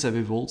how things have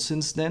evolved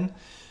since then.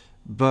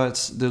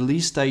 But the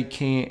least I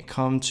can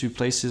come to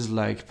places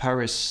like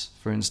Paris,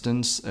 for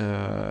instance,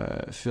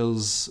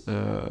 feels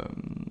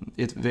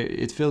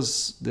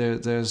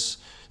there's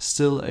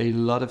still a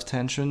lot of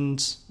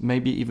tensions,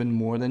 maybe even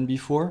more than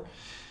before.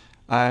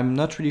 I'm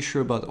not really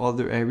sure about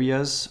other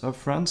areas of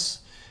France,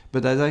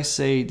 but as I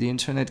say, the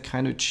internet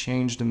kind of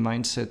changed the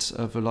mindset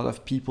of a lot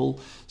of people,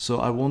 so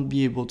I won't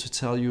be able to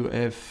tell you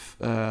if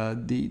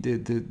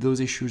those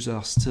issues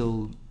are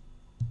still,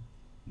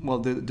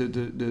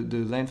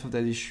 the length of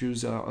that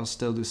issues are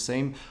still the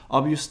same.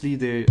 Obviously,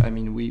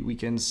 we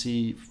can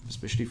see,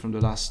 especially from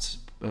the last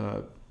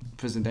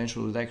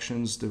presidential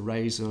elections, the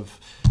rise of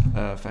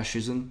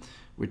fascism,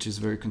 which is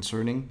very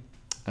concerning.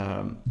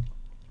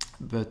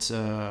 But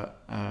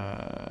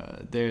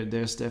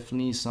there's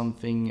definitely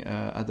something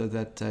other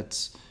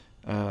that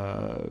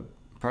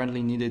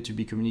apparently needed to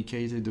be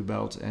communicated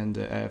about, and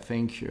I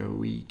think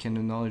we can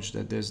acknowledge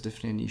that there's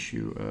definitely an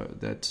issue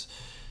that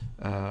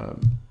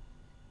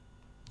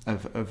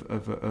of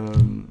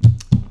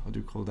how do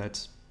you call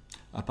that?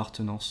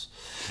 Appartenance.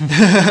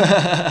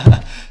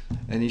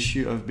 An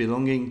issue of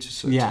belonging to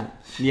certain.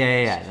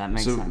 Yeah, that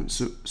makes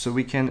sense. So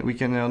we can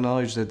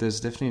acknowledge that there's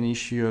definitely an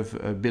issue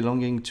of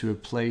belonging to a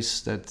place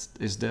that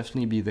is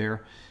definitely be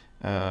there,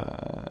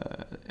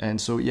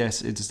 and so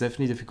yes, it's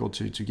definitely difficult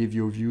to give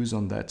your views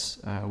on that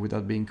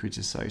without being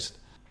criticized.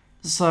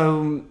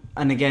 So,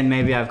 and again,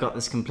 maybe I've got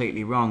this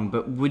completely wrong,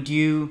 but would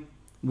you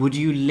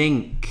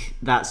link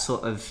that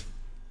sort of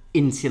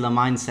insular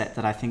mindset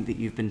that I think that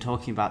you've been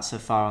talking about so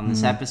far on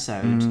this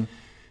episode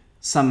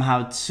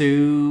somehow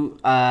to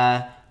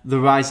the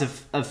rise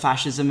of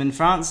fascism in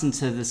France and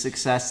to the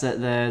success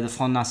that the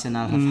Front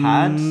National have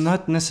had?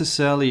 Not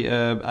necessarily.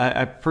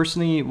 I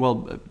personally,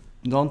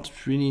 don't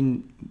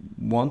really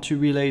want to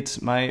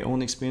relate my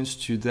own experience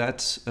to that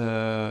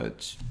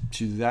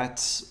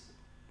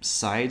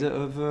side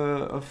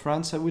of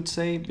France, I would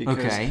say, because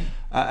Okay.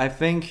 I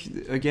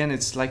think again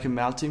it's like a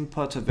melting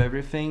pot of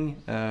everything.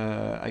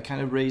 I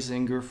kind of raise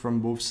anger from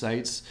both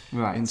sides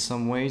Right. in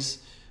some ways.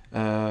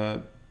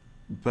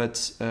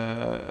 But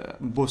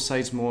both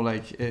sides more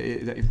like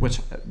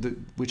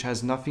which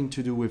has nothing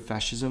to do with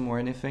fascism or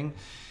anything,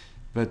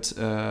 but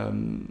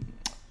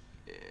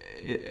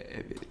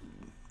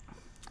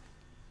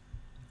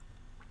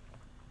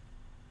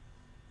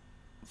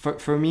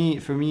for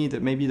me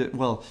that maybe that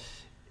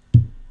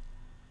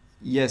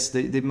yes,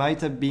 they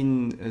might have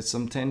been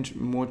some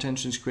more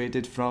tensions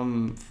created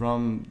from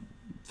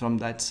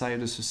that side of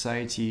the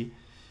society.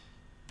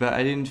 But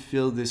I didn't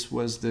feel this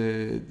was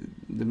the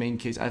main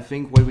case. I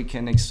think what we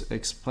can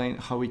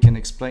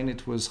explain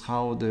it was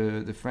how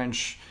the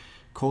French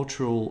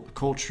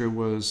culture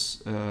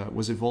was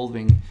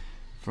evolving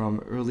from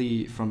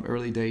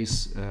early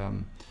days.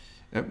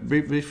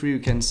 Briefly, you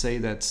can say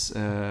that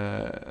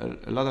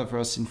a lot of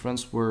us in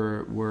France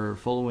were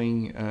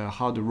following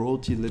how the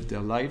royalty lived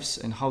their lives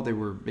and how they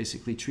were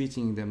basically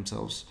treating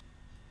themselves.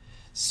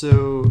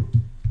 So.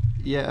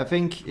 Yeah, I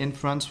think in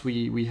France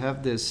we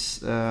have this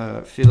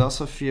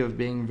philosophy of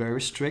being very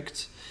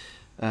strict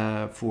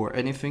for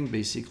anything,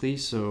 basically.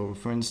 So,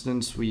 for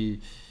instance, in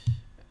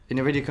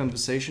everyday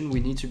conversation,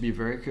 we need to be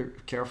very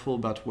careful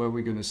about what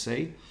we're going to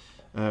say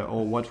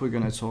or what we're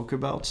going to talk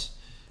about.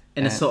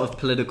 In a sort of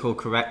political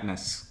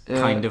correctness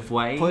kind of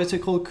way?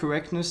 Political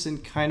correctness in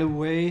kind of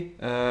way.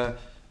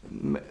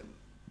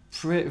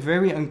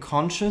 Very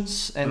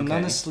unconscious and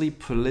not necessarily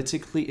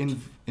politically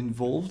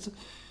involved.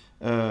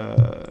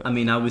 I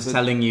mean, I was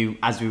telling you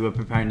as we were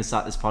preparing to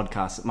start this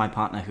podcast that my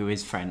partner, who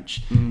is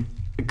French,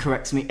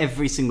 corrects me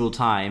every single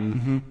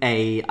time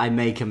I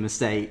make a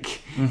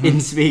mistake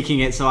in speaking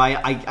it. So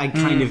I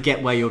kind of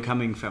get where you're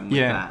coming from with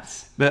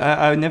that. But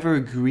I never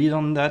agreed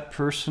on that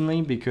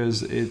personally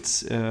because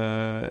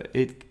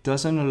it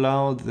doesn't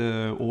allow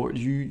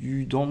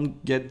you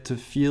don't get to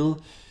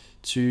feel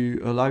to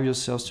allow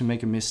yourselves to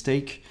make a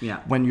mistake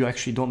when you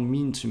actually don't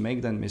mean to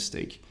make that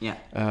mistake. Yeah.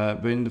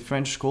 But in the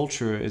French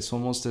culture, it's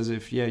almost as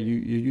if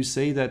you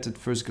say that at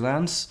first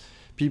glance,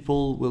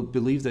 people will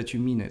believe that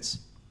you mean it,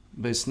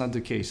 but it's not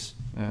the case.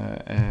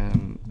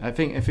 And I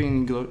think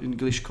in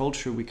English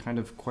culture we're kind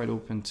of quite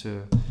open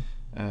to.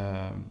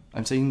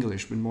 I'm saying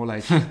English, but more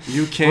like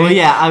UK. Well,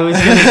 yeah, I was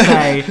going to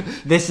say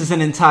this is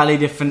an entirely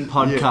different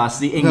podcast.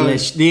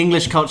 The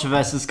English culture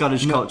versus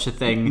Scottish culture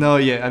thing. No,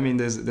 yeah, I mean,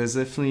 there's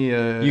definitely.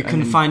 You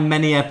can find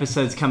many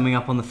episodes coming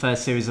up on the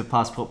first series of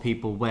Passport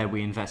People where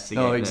we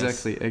investigate. Oh,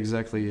 exactly.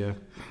 Yeah,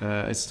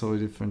 it's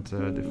totally different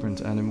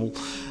animal.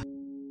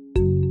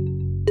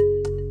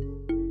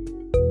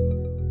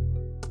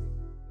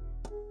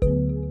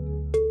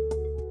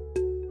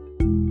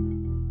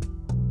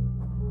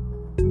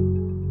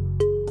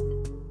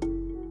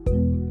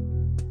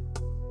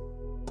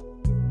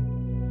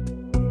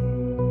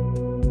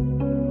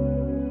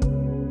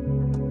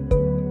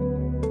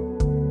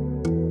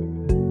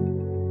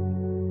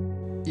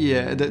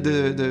 Yeah,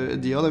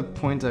 the other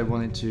point I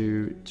wanted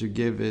to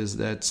give is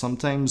that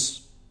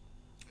sometimes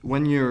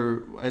when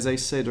you're, as I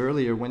said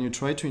earlier, when you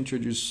try to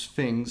introduce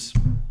things,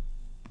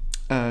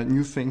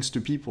 new things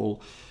to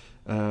people,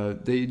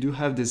 they do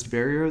have this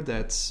barrier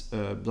that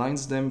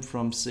blinds them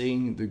from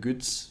seeing the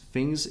good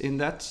things in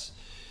that.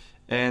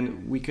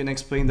 And we can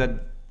explain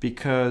that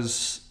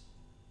because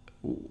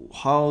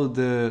how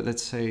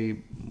let's say,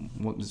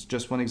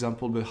 just one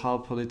example, but how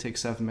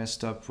politics have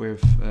messed up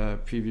with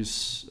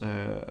previous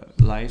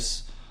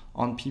lives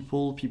on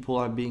people. People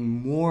are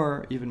being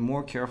even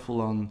more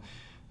careful on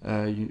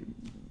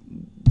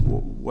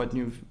what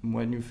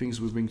new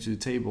things we bring to the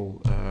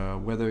table,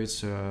 whether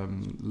it's a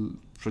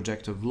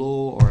project of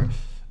law or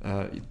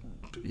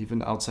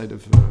even outside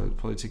of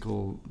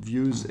political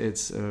views.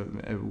 It's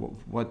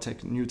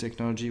what new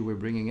technology we're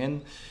bringing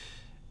in.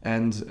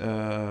 And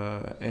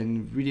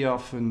really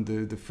often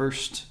the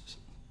first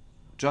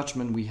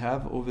judgment we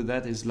have over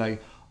that is like,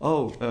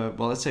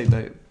 let's say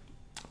that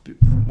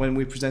when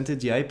we presented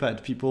the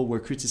iPad, people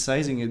were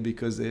criticizing it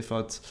because they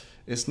thought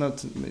it's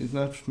not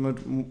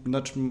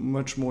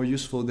much more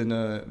useful than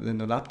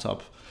a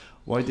laptop.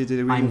 Why did they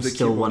remove I'm the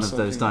still keyboard? one of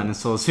those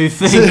dinosaurs who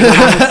think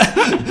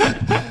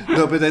that.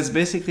 No, but that's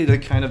basically the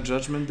kind of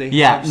judgment they have.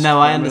 Yeah, no,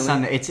 I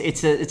understand.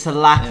 It's a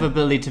lack of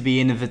ability to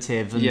be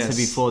innovative and to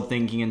be forward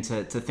thinking and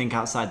to think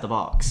outside the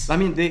box. I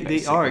mean,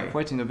 they are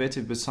quite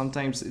innovative, but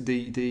sometimes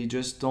they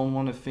just don't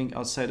want to think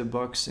outside the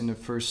box at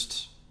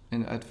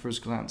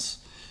first glance.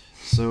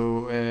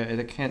 So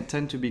it can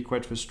tend to be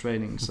quite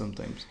frustrating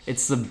sometimes.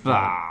 It's the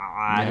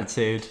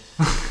attitude.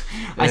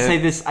 I say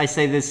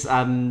this.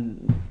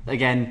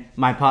 Again,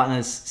 my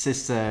partner's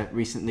sister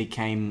recently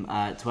came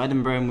to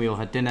Edinburgh, and we all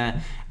had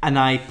dinner. And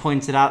I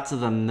pointed out to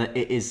them that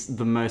it is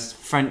the most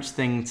French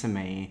thing to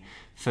me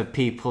for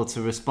people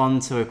to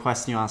respond to a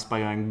question you ask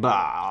by going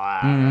bah,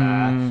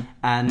 and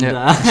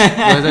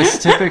Well, that's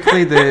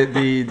typically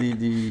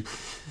the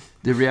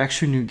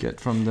reaction you get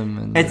from them.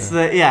 And it's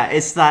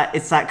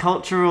that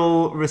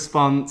cultural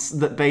response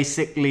that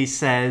basically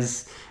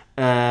says,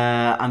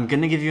 I'm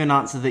going to give you an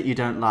answer that you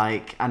don't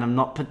like, and I'm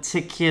not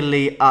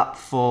particularly up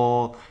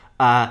for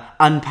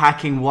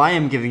unpacking why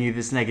I'm giving you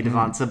this negative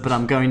answer, but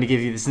I'm going to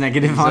give you this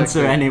negative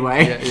answer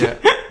anyway. Yeah.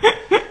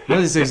 No,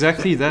 it's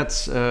exactly that.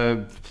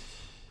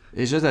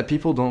 It's just that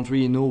people don't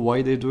really know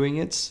why they're doing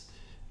it.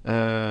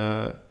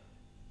 And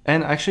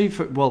actually,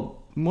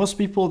 most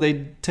people,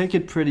 they take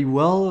it pretty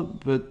well,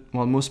 but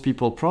most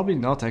people probably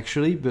not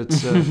actually, but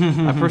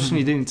I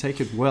personally didn't take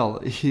it well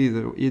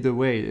either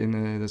way,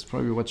 and that's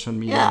probably what showed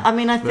me. Yeah, I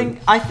mean, I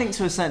think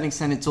to a certain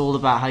extent it's all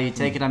about how you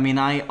take it. I mean,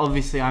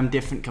 I'm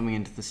different coming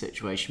into the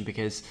situation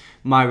because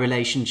my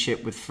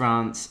relationship with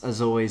France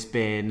has always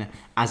been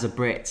as a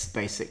Brit,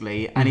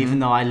 basically, and even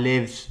though I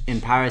lived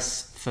in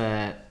Paris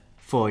for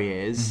 4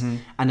 years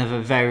and have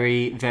a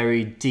very,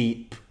 very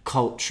deep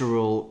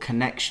cultural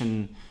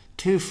connection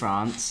to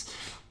France,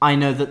 I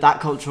know that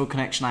cultural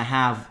connection I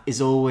have is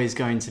always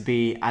going to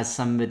be as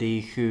somebody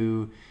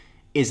who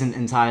isn't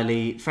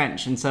entirely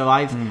French. And so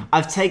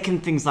I've taken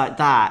things like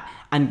that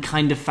and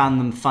kind of found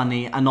them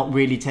funny and not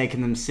really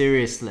taken them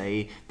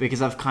seriously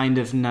because I've kind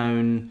of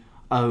known,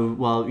 oh,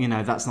 well,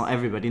 that's not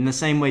everybody. In the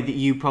same way that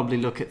you probably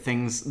look at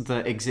things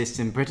that exist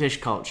in British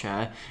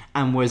culture,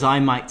 and whereas I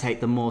might take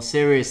them more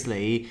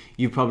seriously,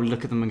 you probably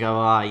look at them and go,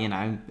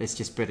 it's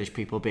just British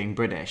people being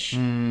British.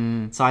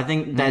 So I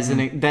think there's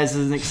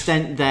an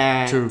extent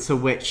there to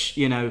which,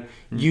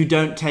 you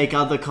don't take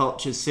other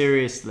cultures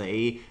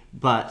seriously,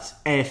 but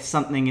if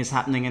something is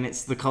happening and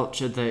it's the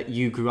culture that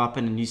you grew up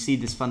in and you see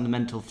this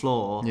fundamental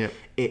flaw,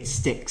 it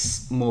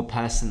sticks more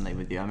personally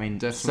with you. I mean,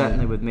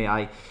 certainly with me,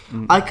 I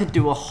could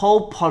do a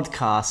whole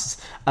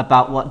podcast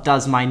about what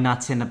does my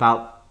nut in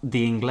about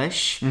the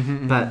English,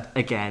 but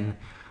again,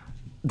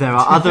 there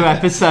are other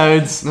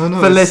episodes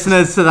for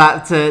listeners to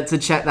that to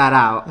check that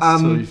out.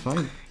 That's totally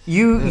fine.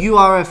 You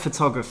are a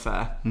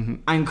photographer,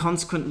 and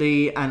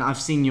consequently, and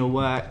I've seen your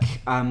work,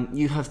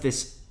 you have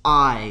this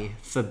eye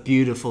for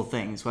beautiful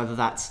things, whether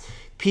that's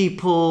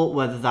people,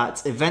 whether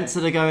that's events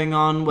that are going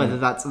on, whether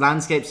that's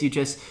landscapes.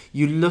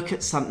 You look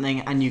at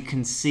something and you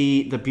can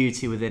see the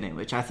beauty within it,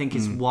 which I think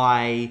is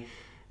why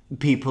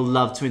people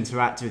love to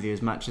interact with you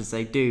as much as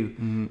they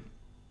do.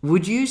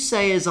 Would you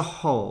say as a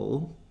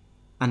whole,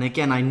 and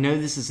again, I know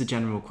this is a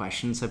general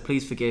question, so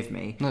please forgive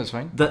me. No, it's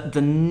fine. That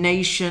the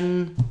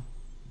nation,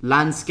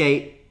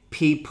 landscape,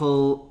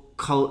 people,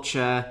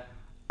 culture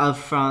of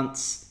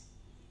France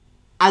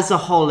as a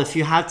whole, if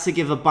you had to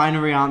give a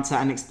binary answer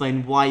and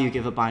explain why you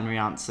give a binary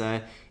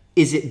answer,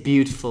 is it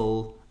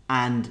beautiful,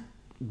 and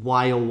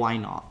why or why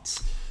not?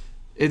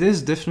 It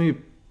is definitely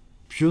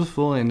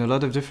beautiful in a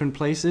lot of different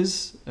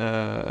places.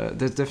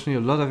 There's definitely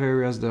a lot of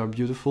areas that are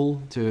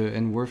beautiful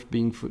and worth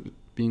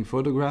being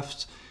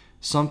photographed.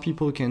 Some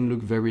people can look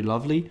very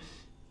lovely,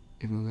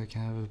 even though they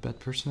can have a bad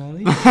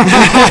personality.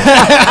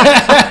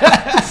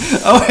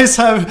 Always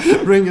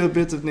bring a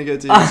bit of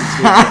negativity.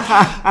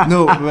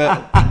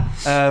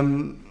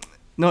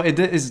 No, it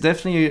is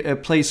definitely a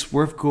place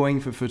worth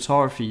going for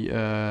photography.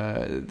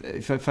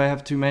 If I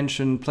have to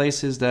mention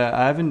places that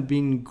I haven't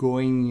been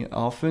going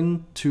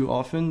too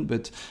often,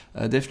 but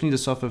definitely the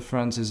south of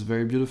France is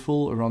very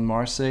beautiful, around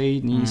Marseille,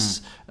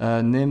 Nice,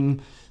 Nîmes.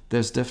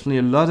 There's definitely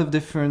a lot of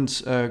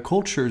different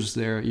cultures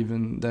there,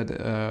 even that,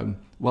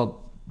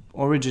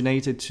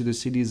 originated to the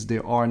cities they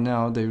are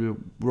now. The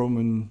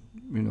Roman,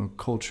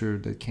 culture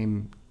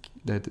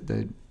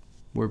that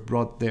were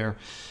brought there.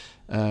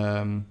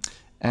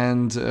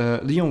 And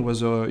Lyon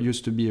was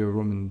used to be a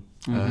Roman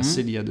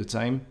city at the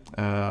time,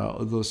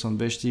 although some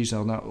vestiges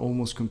are now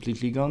almost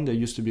completely gone. There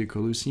used to be a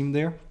Colosseum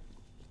there,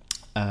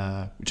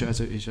 which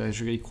is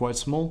actually quite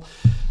small,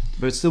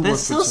 but still. There's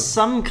still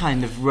some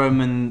kind of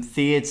Roman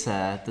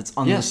theatre that's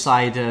on the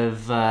side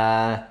of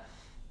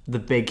the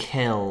big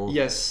hill.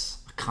 Yes.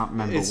 Can't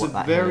remember it's what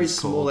that a very is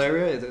small called.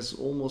 area. There's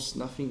almost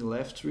nothing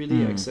left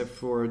really, except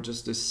for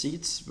just the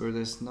seats, where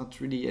there's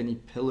not really any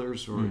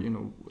pillars or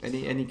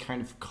any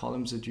kind of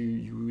columns that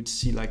you would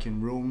see like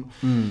in Rome.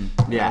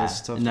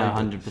 Stuff like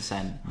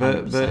 100%.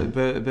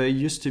 But it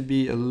used to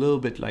be a little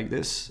bit like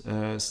this,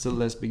 still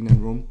less big than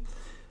Rome.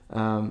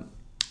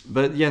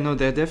 But there are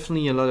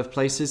definitely a lot of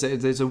places.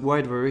 There's a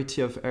wide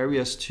variety of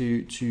areas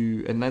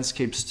and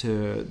landscapes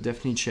to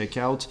definitely check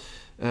out.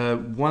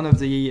 One of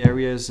the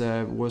areas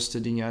I was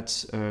studying at,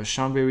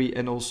 Chambéry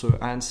and also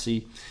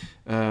Annecy,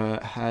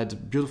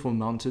 had beautiful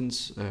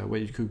mountains where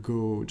you could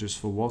go just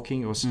for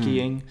walking or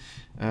skiing.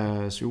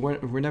 So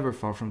we're never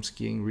far from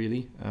skiing,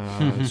 really.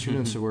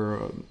 Students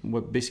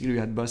basically we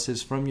had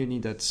buses from uni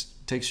that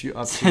takes you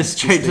up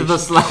straight to the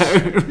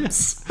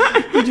slopes.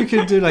 But you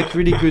can do like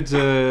really good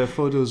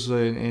photos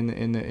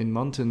in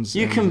mountains.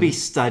 You can be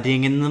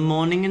studying in the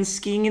morning and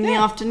skiing in the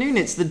afternoon.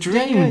 It's the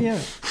dream. Yeah.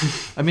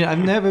 I mean,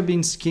 I've never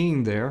been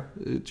skiing there,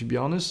 to be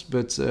honest,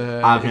 but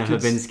I've never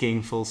been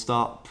skiing full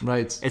stop.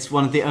 Right. It's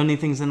one of the only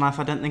things in life enough,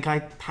 I don't think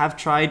I have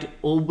tried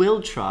or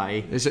will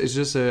try. It's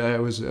just I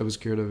was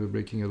scared of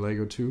breaking a leg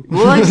or two.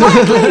 Well,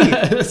 exactly.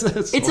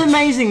 That's It's all.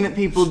 amazing that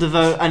people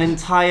devote an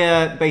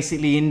entire,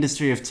 basically,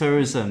 industry of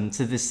tourism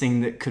to this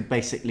thing that could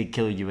basically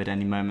kill you at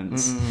any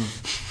moment.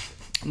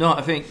 No,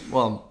 I think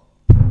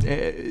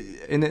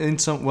in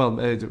some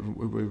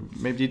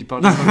maybe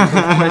departing from the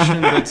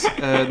question, but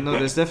no,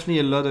 there's definitely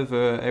a lot of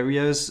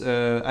areas.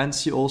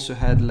 Annecy also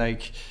had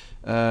like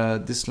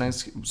this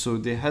landscape. So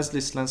there has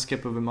this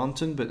landscape of a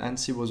mountain, but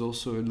Annecy was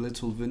also a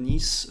little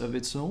Venice of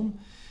its own.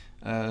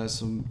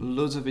 So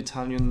loads of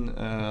Italian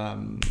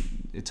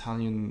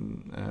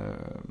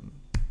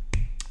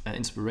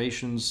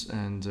inspirations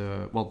and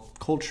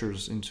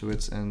cultures into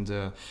it, and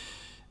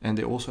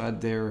they also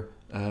had their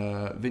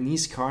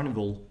Venice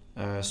Carnival,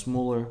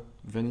 smaller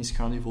Venice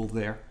Carnival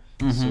there.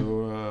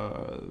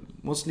 So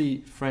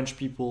mostly French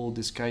people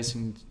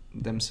disguising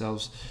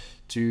themselves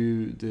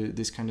to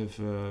this kind of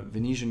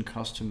Venetian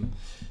costume.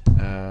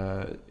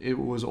 It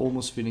was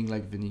almost feeling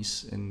like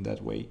Venice in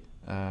that way.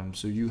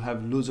 So you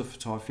have loads of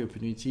photography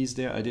opportunities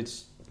there. I did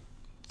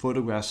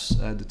photographs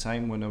at the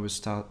time when I was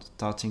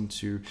starting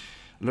to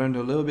learn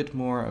a little bit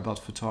more about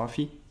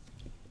photography,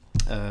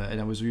 and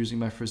I was using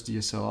my first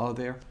DSLR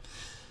there.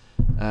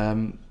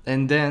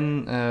 And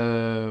then,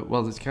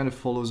 it kind of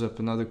follows up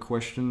another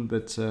question,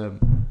 but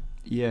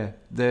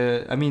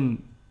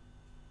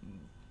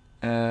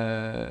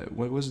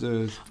what was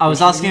the? I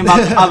was asking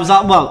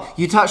about.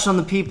 You touched on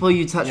the people.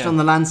 You touched on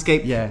the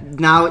landscape. Yeah.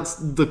 Now it's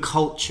the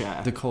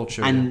culture. The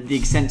culture and the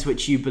extent to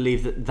which you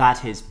believe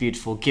that is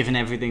beautiful, given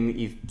everything that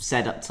you've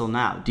said up till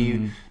now.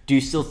 Do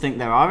you still think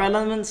there are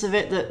elements of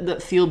it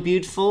that feel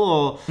beautiful,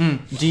 or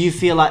do you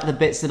feel like the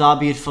bits that are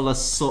beautiful are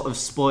sort of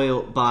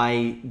spoilt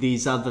by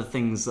these other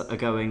things that are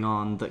going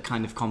on that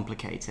kind of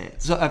complicate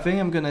it? So I think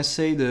I'm gonna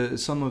say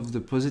some of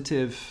the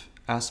positive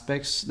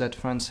aspects that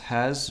France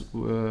has.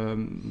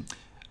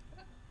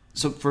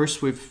 So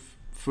first with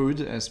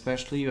food,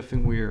 especially, I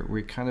think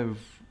we're kind of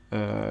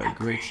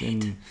great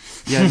in.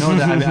 Yeah, no,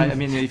 I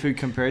mean, if you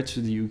compare it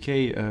to the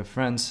UK,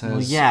 France has.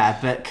 Well, yeah,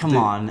 but come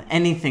on,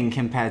 anything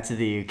compared to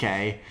the UK.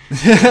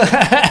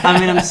 I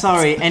mean, I'm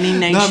sorry, any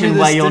nation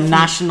where your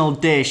national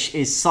dish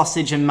is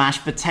sausage and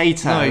mashed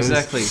potatoes. No,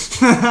 exactly.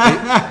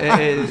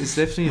 It's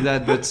definitely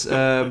that, but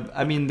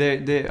I mean,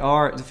 there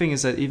are. The thing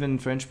is that even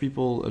French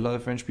people, a lot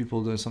of French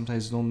people,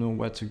 sometimes don't know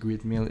what a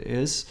great meal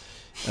is.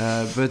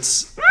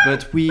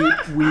 But we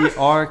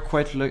are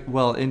quite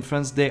well in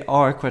France. They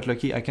are quite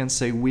lucky. I can't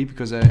say we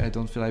because I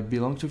don't feel I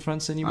belong to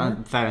France anymore.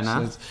 Fair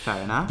enough.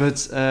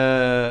 But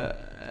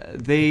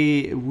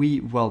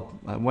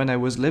when I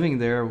was living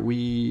there,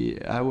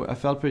 I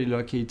felt pretty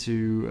lucky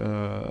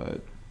to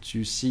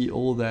see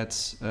all that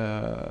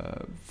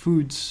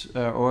foods,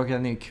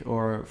 organic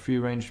or free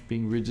range,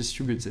 being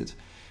redistributed.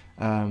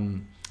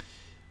 And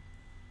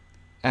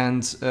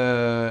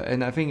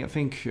I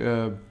think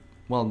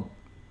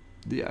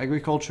the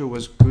agriculture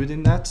was good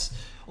in that,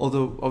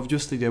 although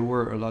obviously there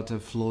were a lot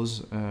of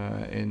flaws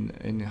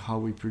in how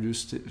we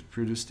produced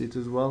it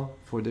as well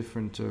for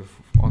different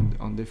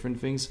on different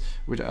things.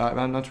 Which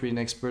I'm not really an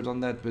expert on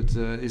that, but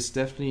it's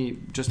definitely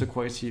just the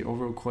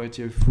overall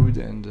quality of food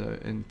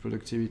and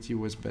productivity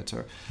was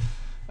better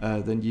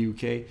than the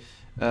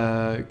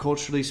UK.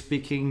 Culturally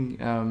speaking.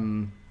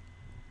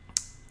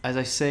 As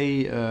I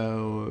say,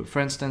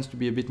 France tends to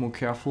be a bit more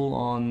careful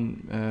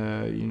on,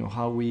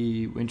 how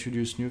we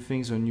introduce new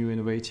things or new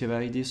innovative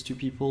ideas to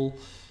people,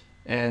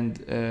 and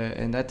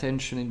that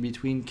tension in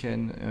between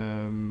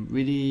can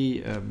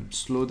really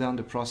slow down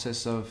the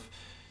process of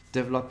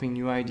developing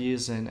new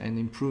ideas and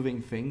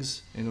improving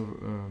things in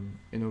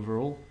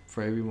overall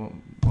for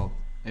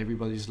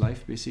everybody's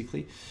life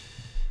basically,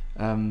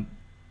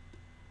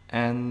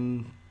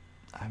 and.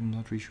 I'm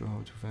not really sure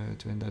how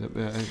to end that up.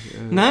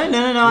 No.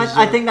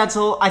 I think that's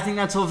all. I think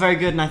that's all very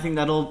good, and I think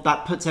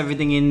that puts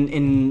everything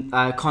in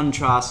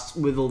contrast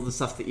with all the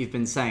stuff that you've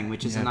been saying,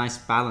 which is a nice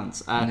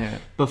balance.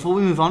 Before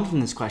we move on from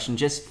this question,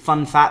 just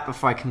fun fact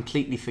before I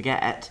completely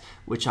forget,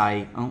 which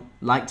I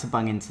like to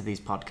bung into these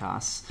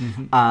podcasts.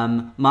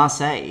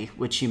 Marseille,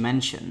 which you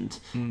mentioned,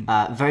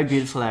 very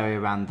beautiful area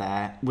around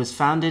there, was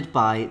founded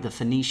by the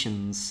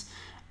Phoenicians.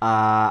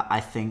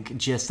 I think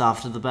just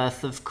after the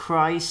birth of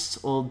Christ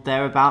or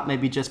thereabout,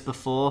 maybe just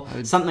before,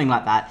 something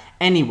like that.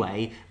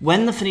 Anyway,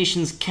 when the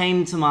Phoenicians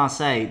came to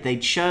Marseille, they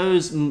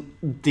chose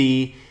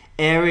the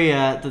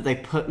area that they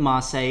put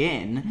Marseille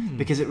in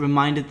because it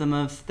reminded them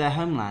of their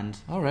homeland.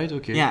 All right,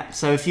 okay. Yeah,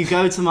 so if you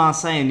go to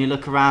Marseille and you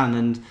look around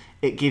and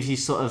it gives you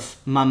sort of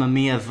Mamma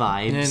Mia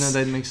vibes. Yeah, no,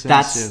 that makes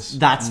sense.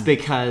 That's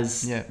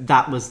because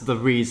that was the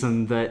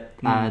reason that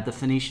the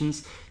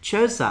Phoenicians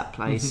chose that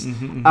place.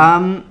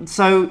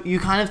 So you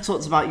kind of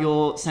talked about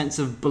your sense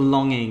of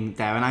belonging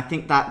there, and I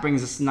think that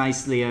brings us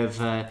nicely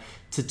over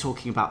to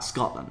talking about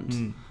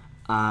Scotland.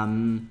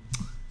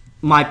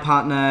 My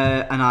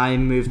partner and I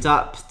moved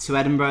up to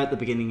Edinburgh at the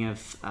beginning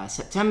of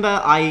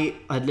September. I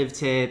had lived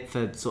here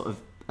for sort of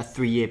a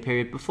 3-year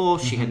period before.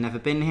 She had never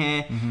been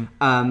here.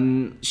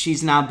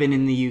 She's now been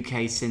in the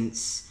UK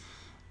since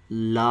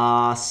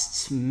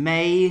last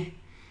May.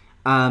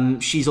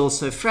 She's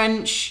also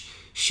French.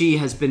 She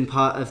has been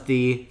part of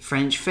the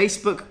French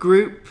Facebook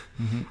group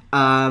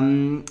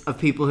of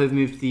people who've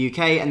moved to the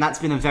UK, and that's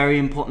been a very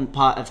important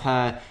part of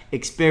her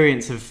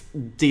experience of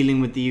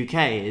dealing with the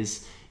UK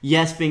is,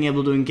 yes, being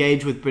able to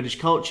engage with British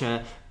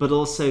culture, but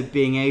also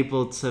being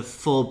able to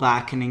fall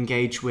back and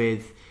engage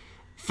with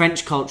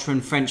French culture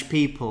and French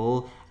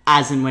people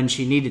as and when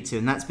she needed to.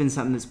 And that's been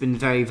something that's been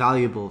very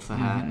valuable for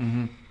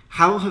her.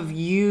 How have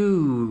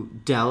you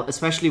dealt,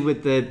 especially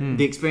with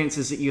the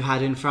experiences that you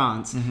had in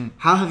France,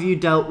 how have you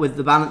dealt with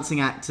the balancing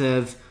act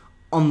of,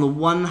 on the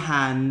one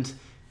hand,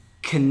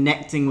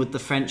 connecting with the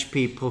French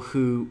people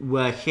who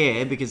were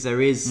here, because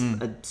there is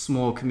a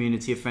small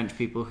community of French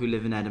people who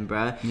live in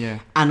Edinburgh,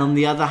 and on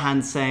the other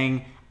hand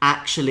saying,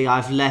 actually,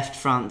 I've left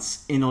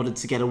France in order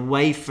to get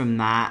away from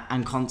that,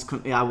 and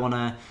consequently I want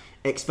to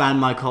expand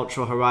my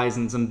cultural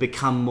horizons and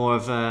become more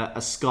of a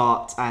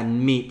Scot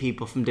and meet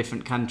people from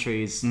different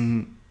countries,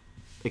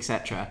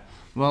 etc.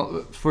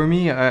 Well, for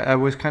me, I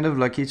was kind of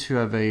lucky to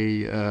have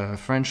a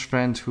French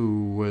friend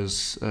who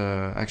was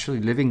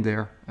actually living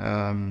there.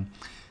 I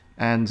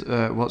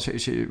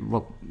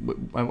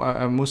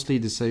mostly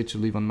decided to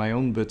live on my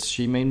own, but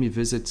she made me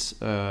visit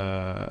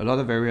a lot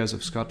of areas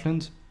of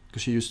Scotland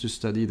because she used to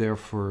study there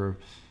for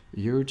a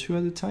year or two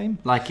at a time.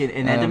 Like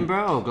in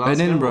Edinburgh or Glasgow?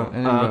 In Edinburgh.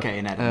 Oh, okay,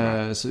 in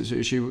Edinburgh. So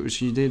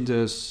she did,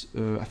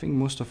 I think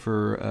most of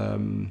her, how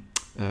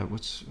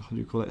do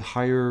you call it,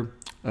 higher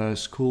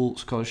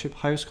scholarship.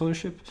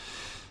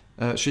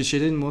 She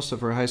did most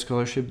of her high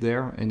scholarship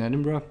there in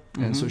Edinburgh,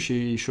 and so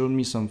she showed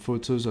me some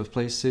photos of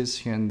places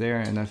here and there,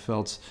 and I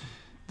felt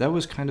that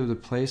was kind of the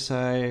place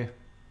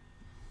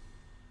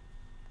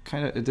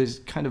this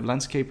kind of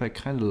landscape I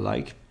kind of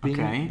like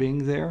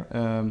being there.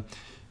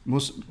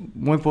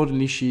 More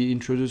importantly, she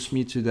introduced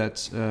me to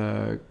that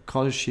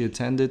college she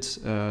attended,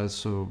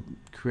 so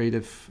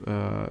creative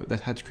that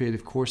had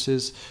creative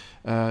courses,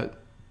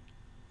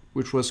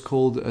 which was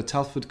called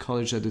Telford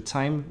College at the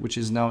time, which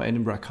is now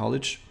Edinburgh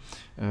College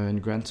in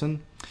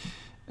Granton,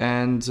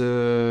 and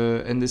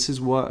this is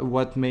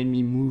what made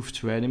me move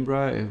to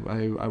Edinburgh.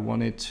 I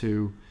wanted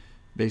to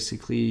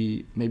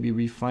basically maybe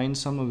refine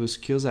some of the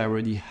skills I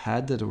already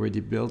had that already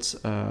built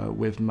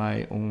with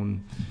my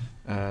own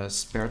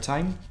spare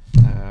time.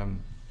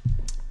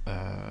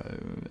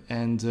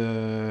 And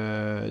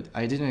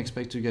I didn't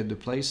expect to get the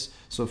place.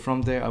 So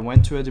from there, I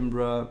went to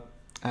Edinburgh.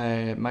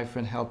 My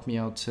friend helped me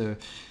out to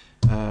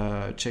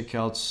check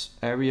out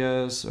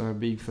areas or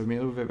being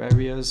familiar with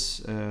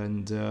areas.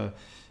 And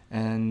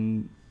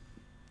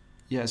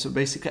yeah, so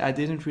basically I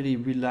didn't really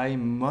rely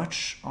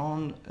much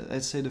on,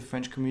 let's say, the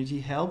French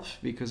community help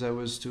because I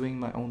was doing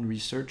my own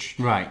research.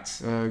 Right.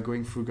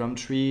 Going through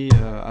Gumtree.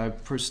 I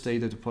first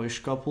stayed at a Polish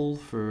couple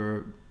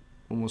for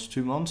almost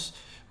 2 months.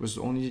 Was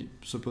only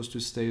supposed to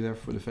stay there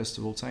for the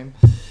festival time.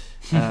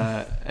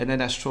 And then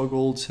I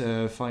struggled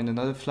to find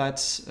another flat,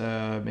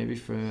 maybe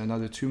for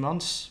another 2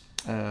 months,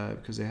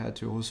 because I had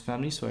to host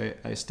family. So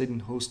I stayed in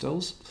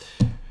hostels,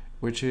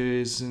 which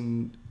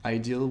isn't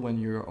ideal when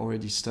you're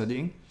already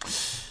studying.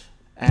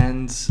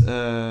 And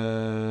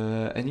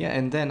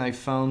then I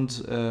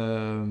found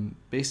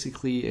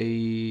basically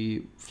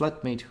a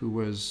flatmate who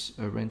was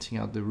renting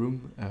out the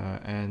room,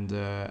 and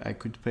I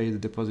could pay the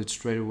deposit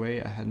straight away.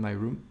 I had my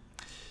room.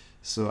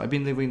 So I've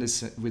been living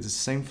with the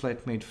same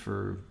flatmate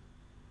for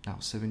now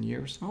 7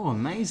 years. Oh,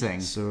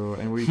 amazing! So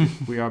and we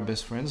are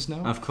best friends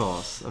now. Of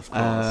course.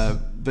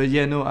 But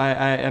yeah, no,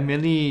 I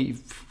mainly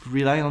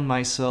rely on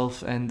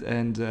myself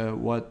and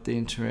what the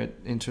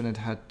internet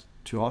had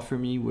to offer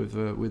me with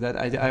that.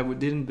 I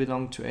didn't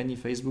belong to any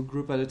Facebook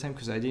group at the time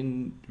because I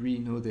didn't really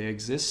know they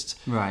exist.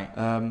 Right.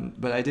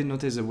 But I did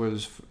notice there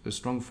was a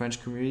strong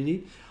French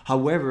community.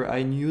 However,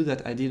 I knew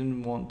that I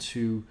didn't want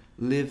to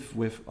live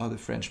with other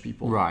French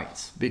people.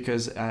 Right.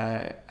 Because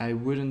I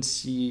wouldn't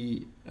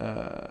see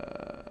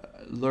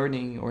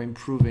learning or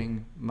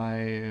improving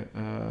my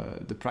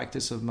the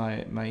practice of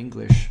my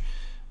English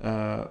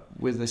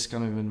with this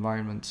kind of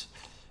environment,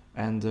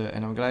 and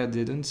I'm glad I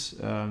didn't.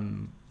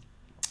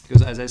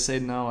 Because as I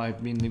said, now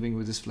I've been living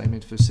with this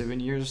flatmate for 7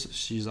 years.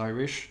 She's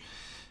Irish,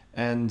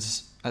 and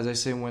as I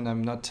say, when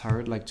I'm not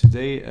tired, like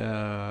today,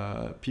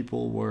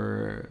 people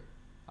were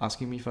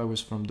asking me if I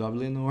was from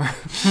Dublin or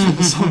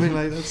something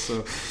like that.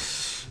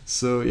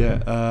 So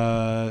yeah.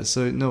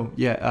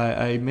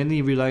 I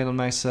mainly relied on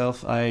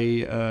myself.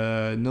 I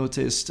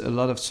noticed a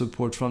lot of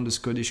support from the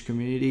Scottish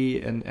community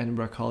and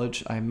Edinburgh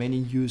College. I mainly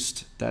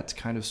used that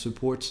kind of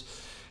support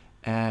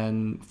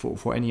and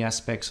for any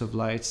aspects of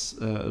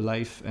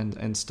life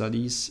and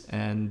studies,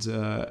 and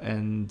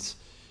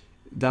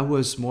that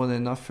was more than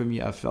enough for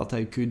me. I felt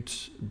I could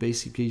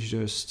basically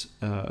just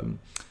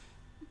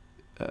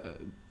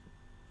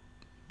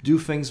do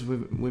things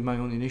with my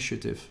own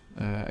initiative.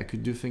 I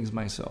could do things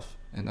myself,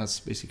 and that's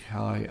basically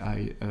how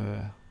I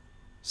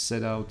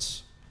set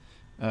out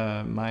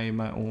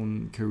my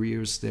own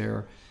careers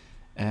there,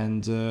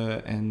 and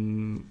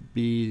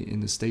be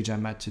in the stage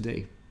I'm at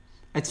today.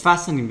 It's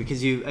fascinating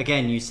because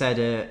you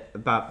said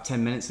about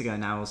 10 minutes ago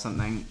now or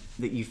something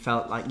that you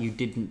felt like you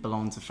didn't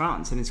belong to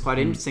France. And it's quite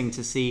interesting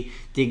to see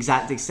the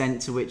exact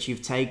extent to which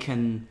you've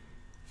taken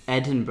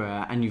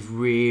Edinburgh and you've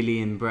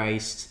really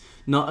embraced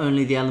not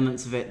only the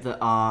elements of it that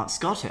are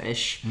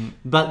Scottish,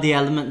 but the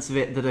elements of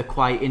it that are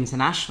quite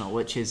international,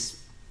 which is,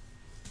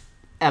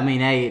 I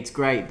mean, it's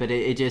great, but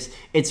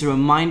it's a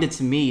reminder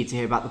to me to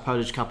hear about the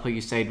Polish couple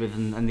you stayed with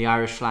and the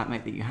Irish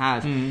flatmate that you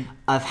had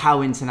of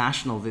how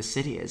international this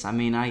city is. I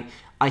mean,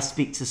 I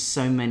speak to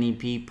so many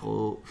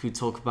people who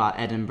talk about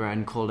Edinburgh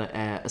and call it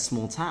a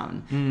small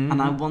town.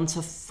 And I want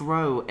to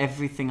throw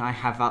everything I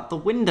have out the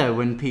window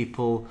when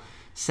people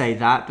say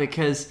that,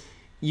 because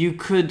you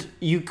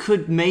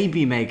could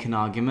maybe make an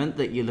argument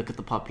that you look at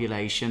the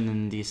population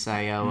and you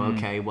say,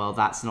 okay, well,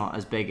 that's not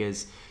as big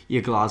as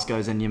your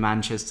Glasgows and your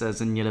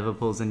Manchesters and your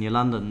Liverpools and your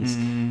Londons.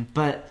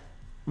 But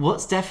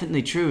what's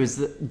definitely true is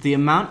that the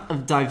amount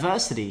of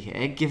diversity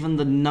here, given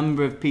the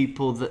number of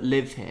people that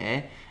live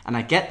here, and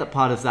I get that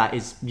part of that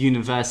is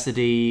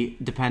university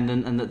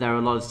dependent and that there are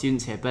a lot of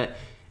students here, but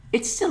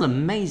it's still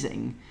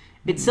amazing.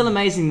 It's still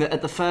amazing that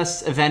at the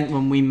first event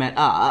when we met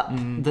up,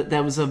 that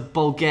there was a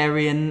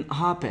Bulgarian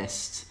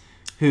harpist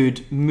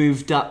who'd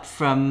moved up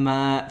from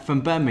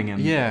Birmingham.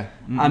 Yeah.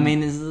 I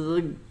mean, it's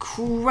a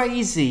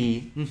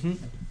crazy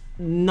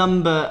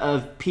number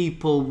of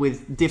people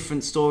with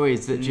different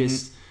stories that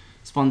just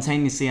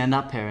spontaneously end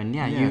up here. And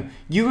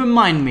you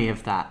remind me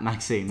of that,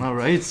 Maxime. All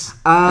right.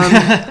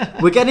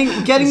 We're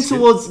getting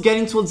towards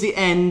the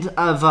end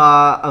of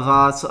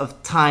our sort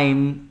of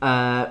time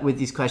with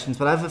these questions,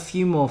 but I have a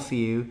few more for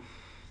you.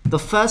 The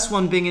first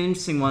one being an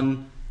interesting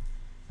one.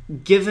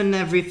 Given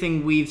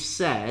everything we've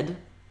said,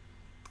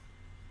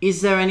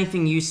 is there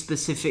anything you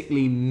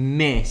specifically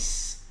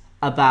miss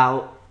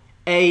about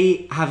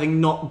A,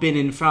 having not been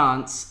in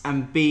France,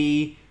 and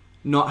B,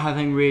 not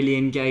having really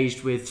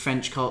engaged with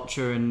French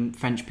culture and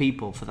French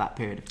people for that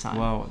period of time?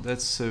 Wow,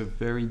 that's a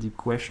very deep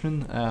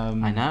question.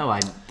 I know.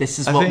 This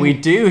is what we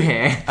do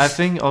here. I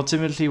think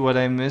ultimately what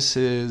I miss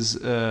is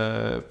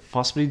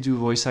possibly do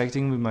voice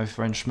acting with my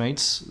French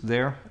mates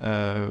there.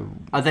 Are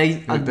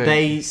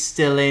they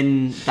still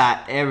in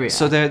that area?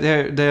 So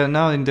they're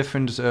now in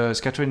different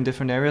scattered in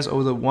different areas.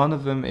 Although one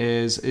of them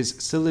is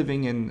still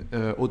living in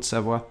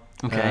Haute-Savoie.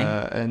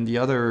 Okay. And the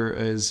other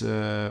is,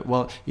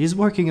 he's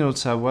working in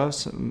Haute-Savoie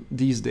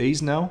these days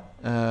now,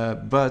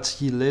 but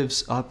he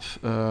lives up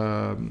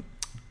to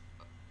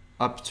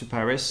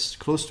Paris,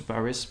 close to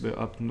Paris, but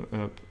up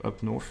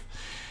north.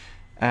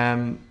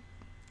 And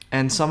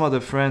some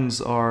other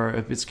friends are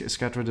a bit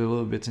scattered a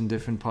little bit in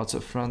different parts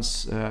of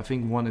France. I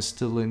think one is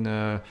still in,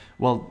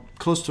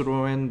 close to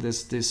Rouen,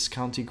 there's this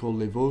county called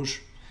Les Vosges,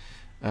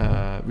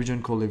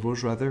 region called Les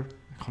Vosges rather.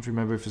 I can't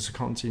remember if it's a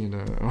county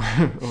or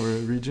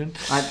a region,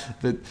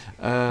 but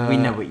we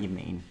know what you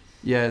mean.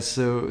 Yeah,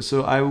 so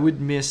I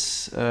would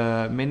miss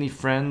many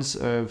friends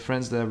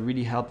that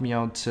really helped me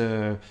out,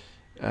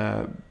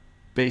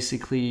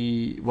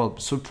 basically,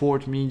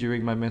 support me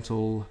during my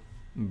mental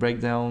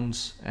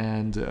breakdowns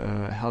and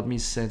help me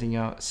setting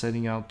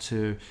out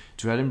to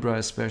Edinburgh,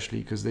 especially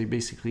because they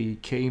basically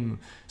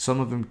some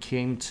of them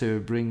came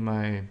to bring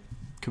my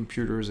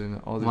computers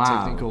and all the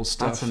technical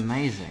stuff. That's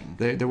amazing.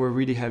 They were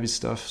really heavy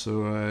stuff,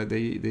 so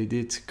they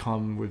did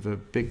come with a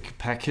big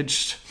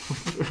package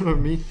for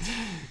me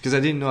because I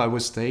didn't know I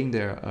was staying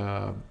there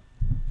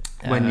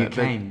when you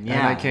came.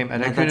 And I came,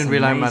 and I couldn't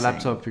rely on my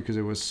laptop because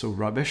it was so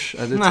rubbish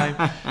at the time.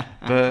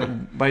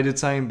 But by the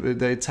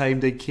time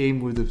they came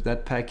with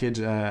that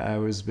package, I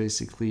was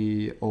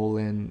basically all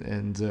in,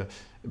 and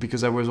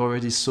because I was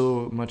already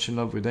so much in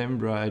love with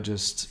Edinburgh, I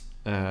just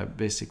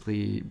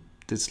basically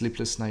did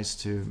sleepless nights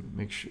to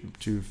make sure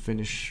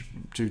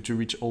to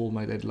reach all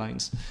my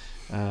deadlines,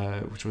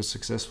 which was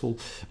successful.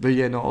 But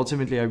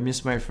ultimately I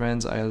miss my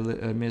friends. I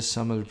miss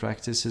some of the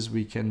practices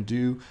we can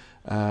do.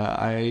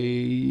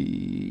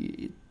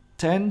 I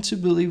tend to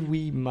believe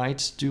we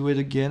might do it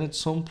again at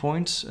some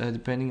point,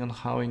 depending on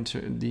how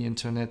the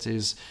internet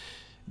is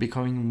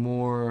becoming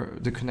more,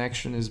 the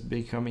connection is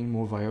becoming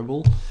more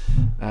viable.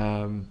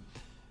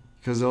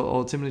 Because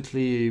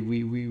ultimately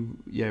we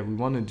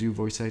want to do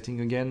voice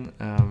acting again,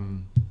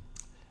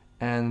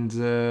 and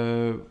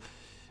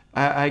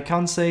I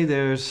can't say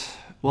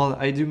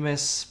I do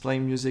miss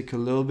playing music a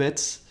little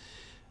bit,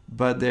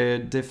 but there are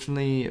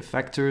definitely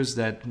factors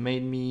that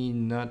made me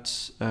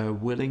not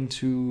willing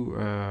to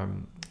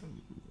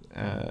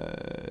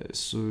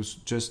so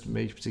just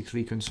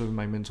particularly conserve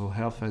my mental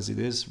health as it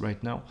is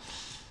right now.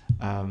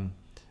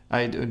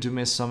 I do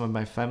miss some of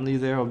my family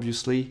there,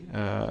 obviously.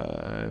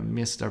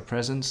 Miss their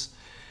presence.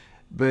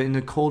 But in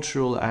the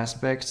cultural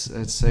aspect,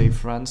 let's say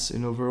France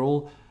in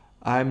overall,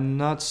 I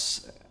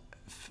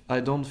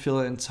don't feel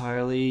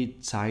entirely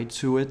tied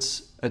to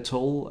it at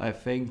all. I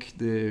think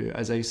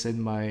as I said,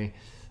 my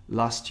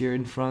last year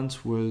in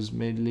France was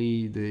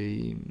mainly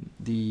the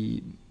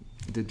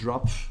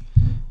drop.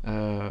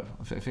 I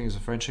think it's a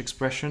French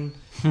expression.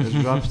 The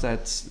drop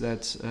that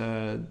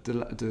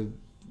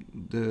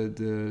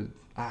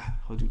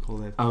how do you call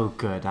that? Oh,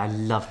 good. I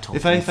love talking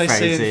If I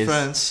phrases. say in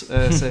France,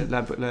 c'est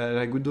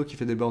la goutte d'eau qui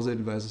fait déborder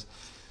le vase.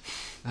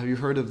 Have you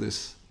heard of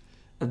this?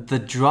 The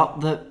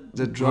drop that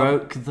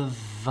broke the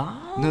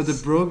vase? No, the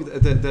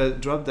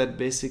drop that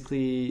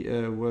basically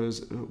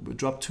was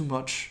dropped too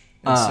much.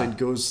 And so it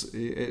goes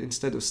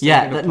instead of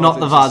not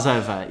the vase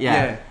over.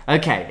 Yeah.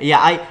 Okay.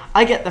 Yeah,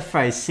 I get the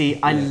phrase. See,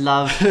 I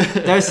love.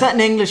 There are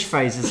certain English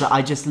phrases that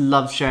I just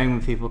love sharing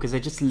with people because they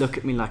just look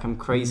at me like I'm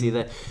crazy.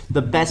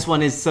 The best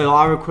one is, so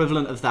our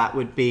equivalent of that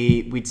would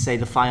be, we'd say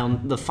the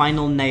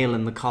final nail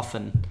in the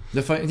coffin.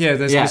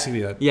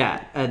 Basically that.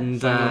 Yeah,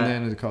 and final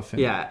nail in the coffin.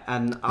 Yeah,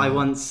 and I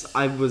once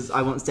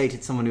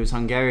dated someone who was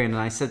Hungarian,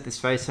 and I said this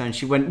phrase to her, and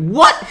she went,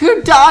 "What?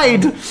 Who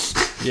died?"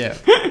 Yeah.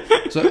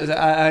 So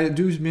I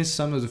do miss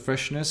some of the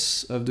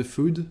freshness of the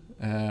food,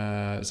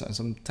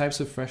 some types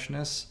of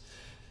freshness,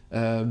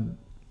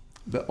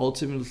 but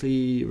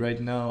ultimately right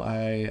now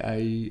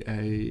I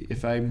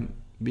if I'm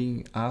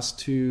being asked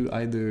to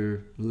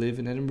either live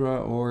in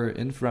Edinburgh or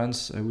in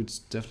France, I would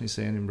definitely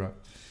say Edinburgh.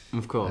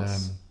 Of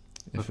course,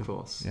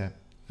 Yeah.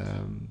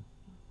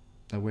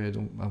 That way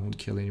I won't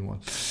kill anyone.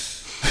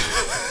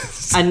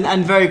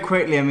 And very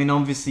quickly, I mean,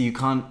 obviously you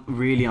can't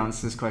really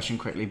answer this question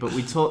quickly, but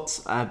we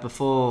talked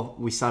before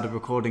we started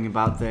recording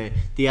about the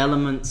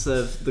elements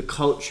of the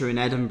culture in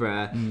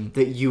Edinburgh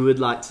that you would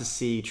like to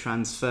see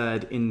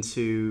transferred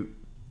into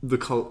the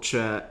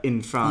culture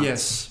in France.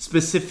 Yes.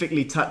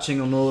 Specifically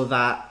touching on all of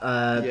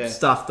that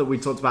stuff that we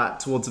talked about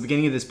towards the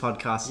beginning of this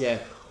podcast. Yeah.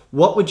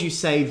 What would you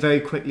say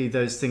very quickly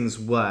those things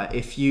were?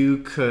 If you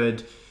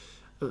could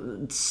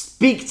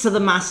speak to the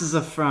masses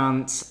of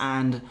France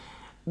and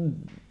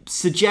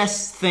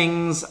suggest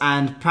things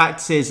and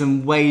practices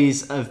and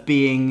ways of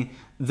being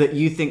that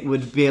you think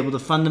would be able to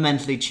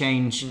fundamentally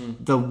change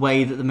the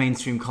way that the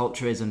mainstream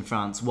culture is in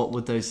France, what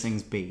would those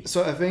things be?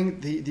 So I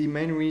think the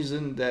main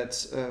reason that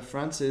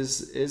France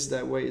is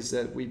that way is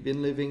that we've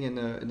been living in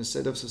a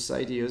set of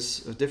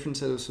societies, a different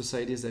set of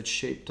societies that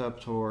shaped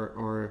up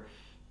our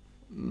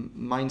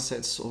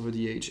mindsets over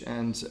the age,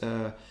 and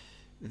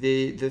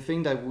the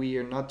thing that we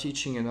are not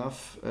teaching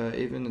enough,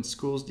 even in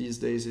schools these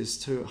days,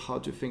 is how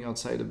to think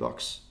outside the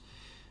box.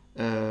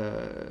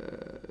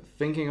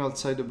 Thinking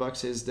outside the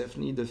box is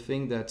definitely the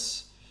thing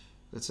that's,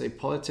 let's say,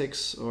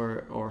 politics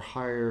or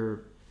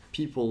higher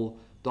people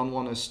don't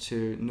want us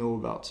to know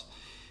about.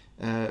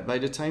 By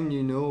the time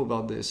you know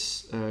about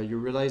this, you're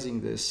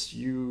realizing this,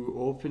 you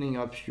opening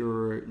up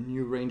your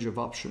new range of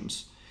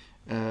options,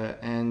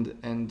 and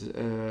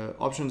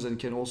options that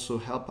can also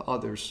help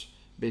others.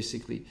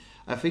 Basically,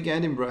 I think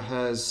Edinburgh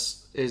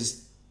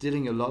is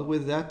dealing a lot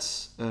with that,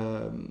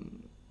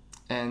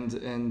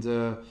 and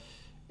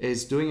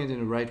is doing it in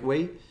the right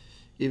way,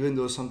 even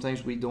though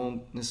sometimes we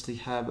don't necessarily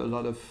have a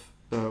lot of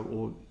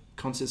or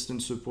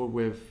consistent support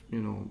with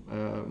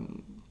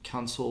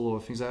council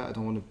or things like that. I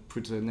don't want to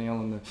put a nail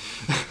on the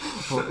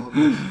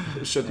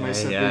or shut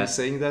myself in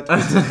saying that,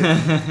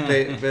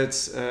 but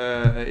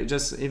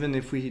just even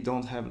if we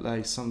don't have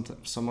like some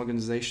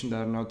organization that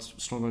are not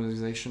strong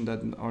organization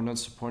that are not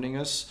supporting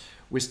us,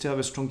 we still have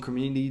a strong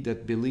community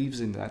that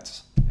believes in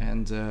that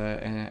and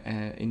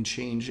in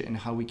change and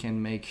how we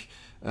can make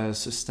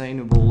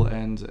sustainable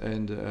and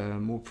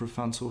more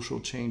profound social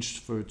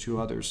change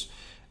to others.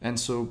 And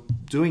so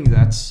doing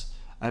that,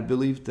 I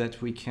believe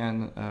that we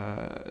can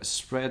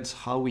spread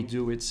how we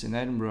do it in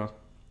Edinburgh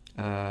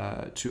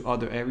to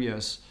other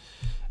areas,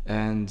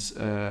 and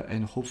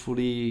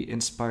hopefully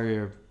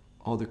inspire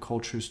other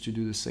cultures to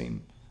do the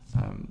same.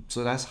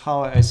 So that's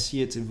how I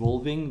see it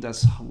evolving.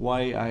 That's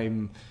why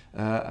I'm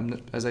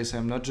not, as I say,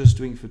 I'm not just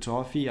doing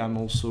photography. I'm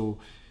also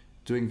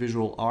doing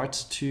visual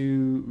art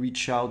to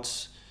reach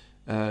out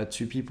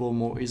to people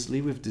more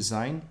easily with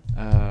design,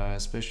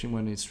 especially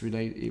when it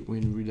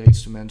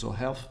relates to mental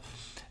health.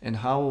 And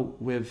how,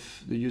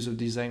 with the use of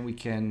design, we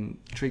can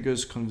trigger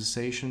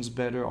conversations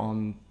better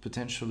on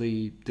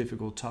potentially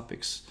difficult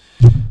topics.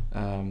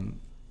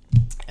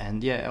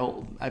 And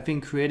I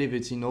think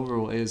creativity in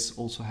overall is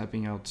also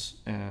helping out,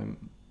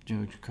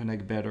 to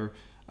connect better.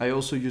 I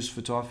also use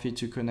photography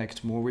to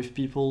connect more with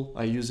people.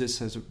 I use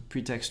this as a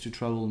pretext to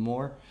travel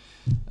more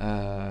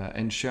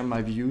and share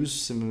my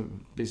views.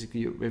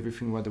 Basically,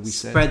 everything what we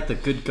said. Spread the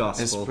good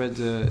gospel. But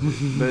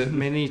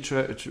mainly,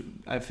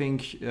 I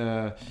think.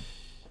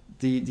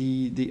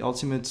 The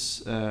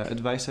ultimate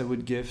advice I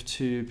would give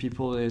to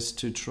people is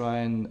to try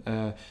and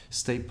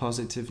stay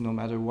positive no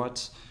matter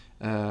what.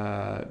 Be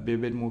a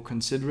bit more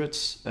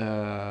considerate,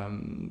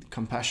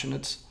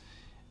 compassionate,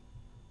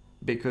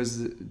 because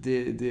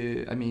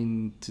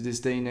to this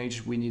day and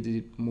age we need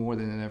it more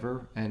than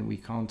ever, and we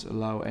can't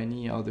allow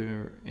any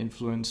other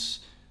influence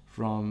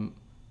from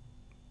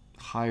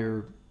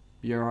higher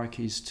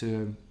hierarchies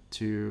to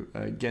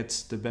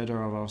get the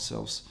better of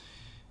ourselves.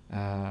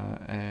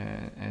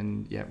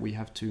 We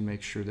have to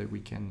make sure that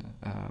we can,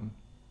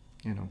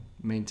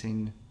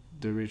 maintain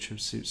the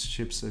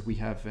relationships that we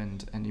have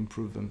and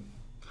improve them.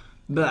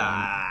 And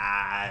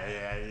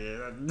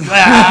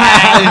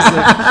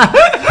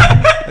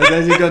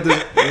then you got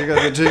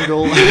the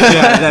jingle.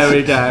 Yeah, there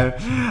we go.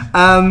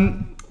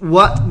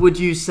 what would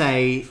you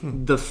say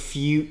the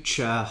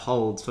future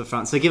holds for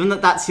France? So given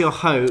that that's your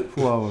hope,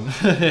 Wow.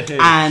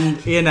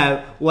 and, you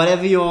know,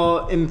 whatever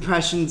your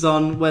impressions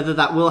on whether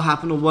that will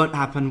happen or won't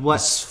happen,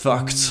 It's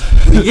fucked.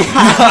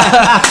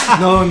 Yeah.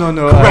 No.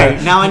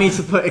 Great, now I need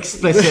to put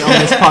explicit on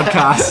this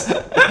podcast.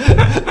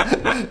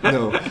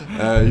 No,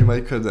 you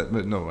might cut that,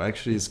 but no,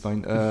 actually it's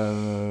fine.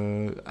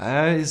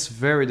 It's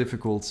very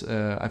difficult.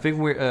 I think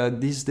we're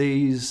these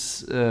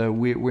days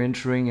we're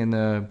entering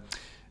in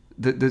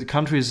the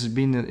country has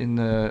been in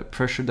a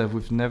pressure that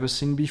we've never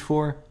seen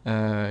before.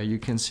 You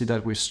can see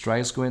that with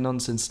strikes going on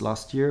since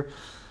last year,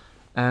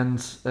 and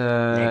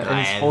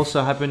it's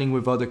also happening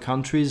with other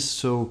countries.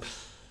 So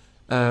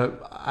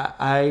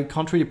I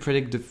can't really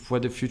predict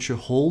what the future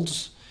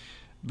holds,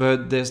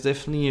 but there's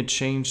definitely a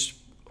change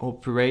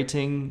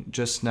operating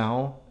just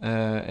now,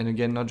 and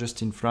again, not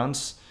just in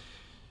France.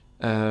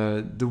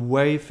 The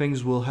way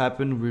things will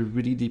happen will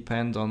really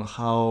depend on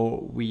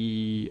how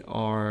we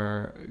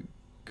are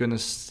gonna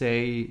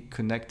stay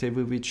connected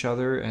with each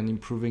other and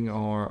improving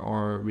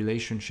our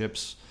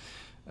relationships,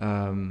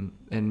 and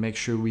make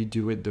sure we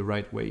do it the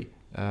right way.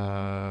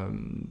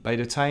 By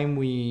the time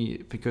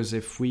because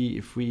if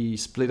we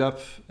split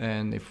up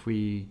and if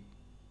we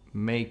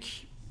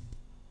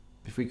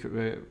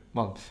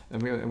well, I'm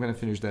gonna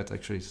finish that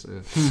actually. So,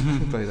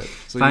 by that.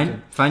 So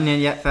Fine,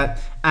 yeah, fair.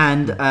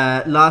 And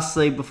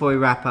lastly, before we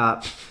wrap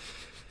up,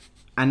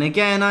 and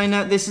again, I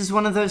know this is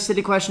one of those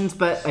silly questions,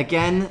 but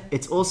again,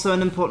 it's also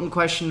an important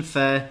question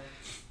for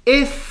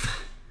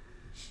if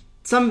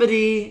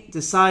somebody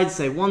decides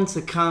they want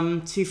to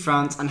come to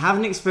France and have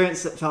an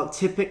experience that felt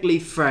typically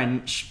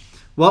French,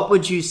 what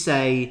would you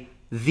say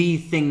the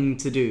thing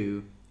to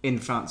do in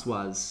France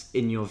was,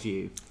 in your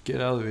view?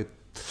 Get out of it.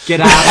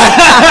 Get out.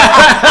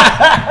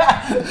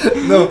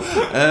 No.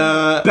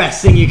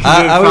 Best thing you can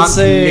do in I France, would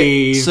say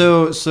leave.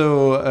 so.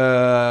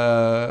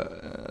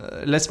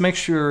 Let's make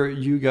sure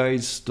you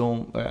guys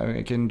don't.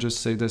 I can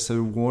just say this as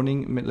a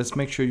warning. Let's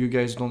make sure you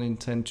guys don't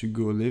intend to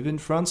go live in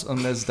France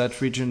unless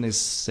that region is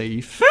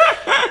safe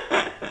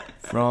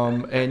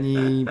from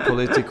any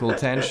political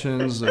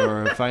tensions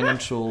or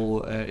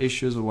financial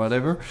issues or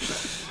whatever.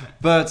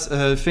 But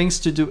things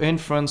to do in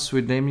France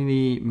would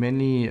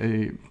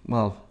mainly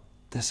well.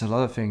 There's a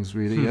lot of things,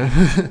 really.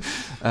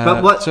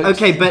 But what?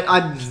 Okay, but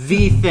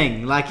the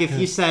thing. Like, if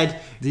you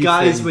said,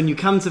 guys, when you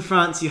come to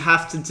France, you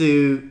have to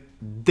do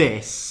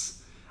this,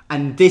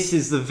 and this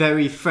is the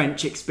very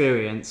French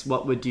experience.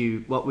 What would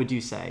you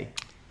say?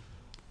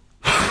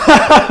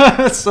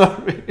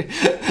 Sorry.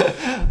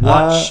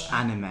 Watch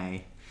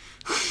anime.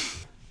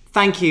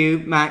 Thank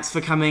you, Max,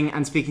 for coming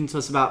and speaking to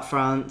us about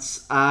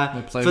France.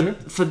 My pleasure.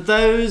 For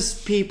those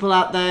people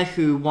out there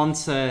who want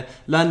to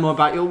learn more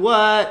about your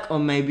work, or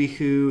maybe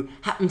who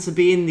happen to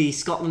be in the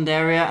Scotland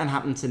area and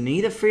happen to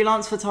need a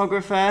freelance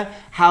photographer,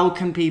 how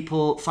can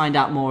people find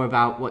out more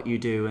about what you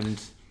do? And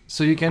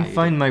so you can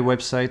find my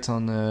website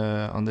on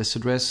this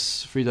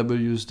address,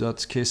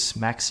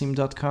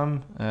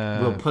 www.kissmaxime.com.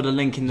 We'll put a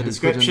link in the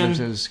description.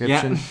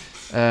 Yeah.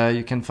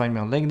 You can find me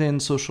on LinkedIn,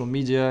 social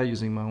media,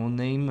 using my own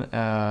name,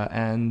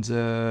 and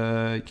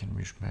you can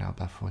reach me out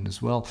by phone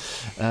as well.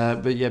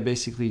 But yeah,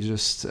 basically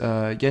just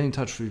get in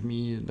touch with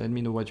me, let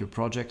me know what your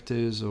project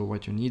is or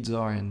what your needs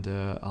are, and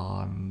it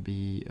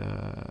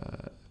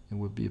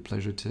would be a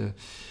pleasure to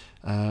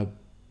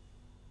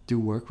do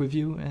work with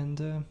you,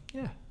 and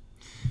yeah.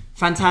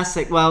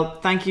 Fantastic. Well,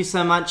 thank you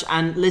so much.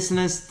 And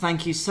listeners,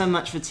 thank you so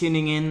much for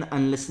tuning in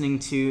and listening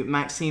to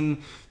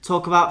Maxime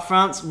talk about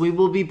France. We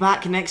will be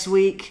back next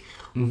week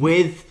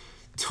with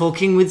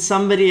talking with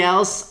somebody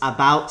else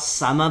about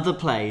some other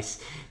place.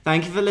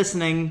 Thank you for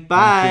listening.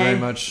 Bye. Thank you very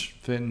much,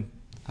 Finn.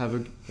 Have a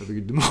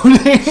good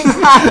morning.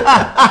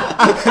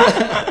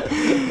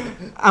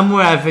 And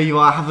wherever you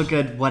are, have a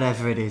good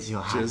whatever it is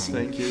you're having. Cheers,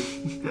 thank you.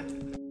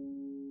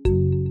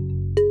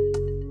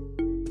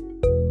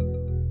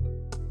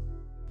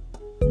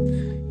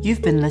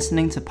 You've been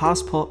listening to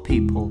Passport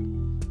People.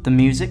 The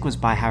music was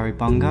by Harry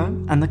Bongo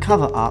and the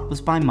cover art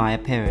was by Maya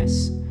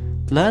Pires.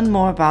 Learn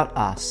more about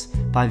us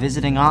by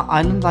visiting our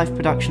Island Life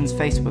Productions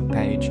Facebook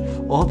page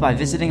or by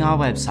visiting our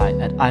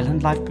website at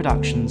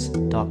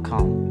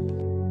islandlifeproductions.com.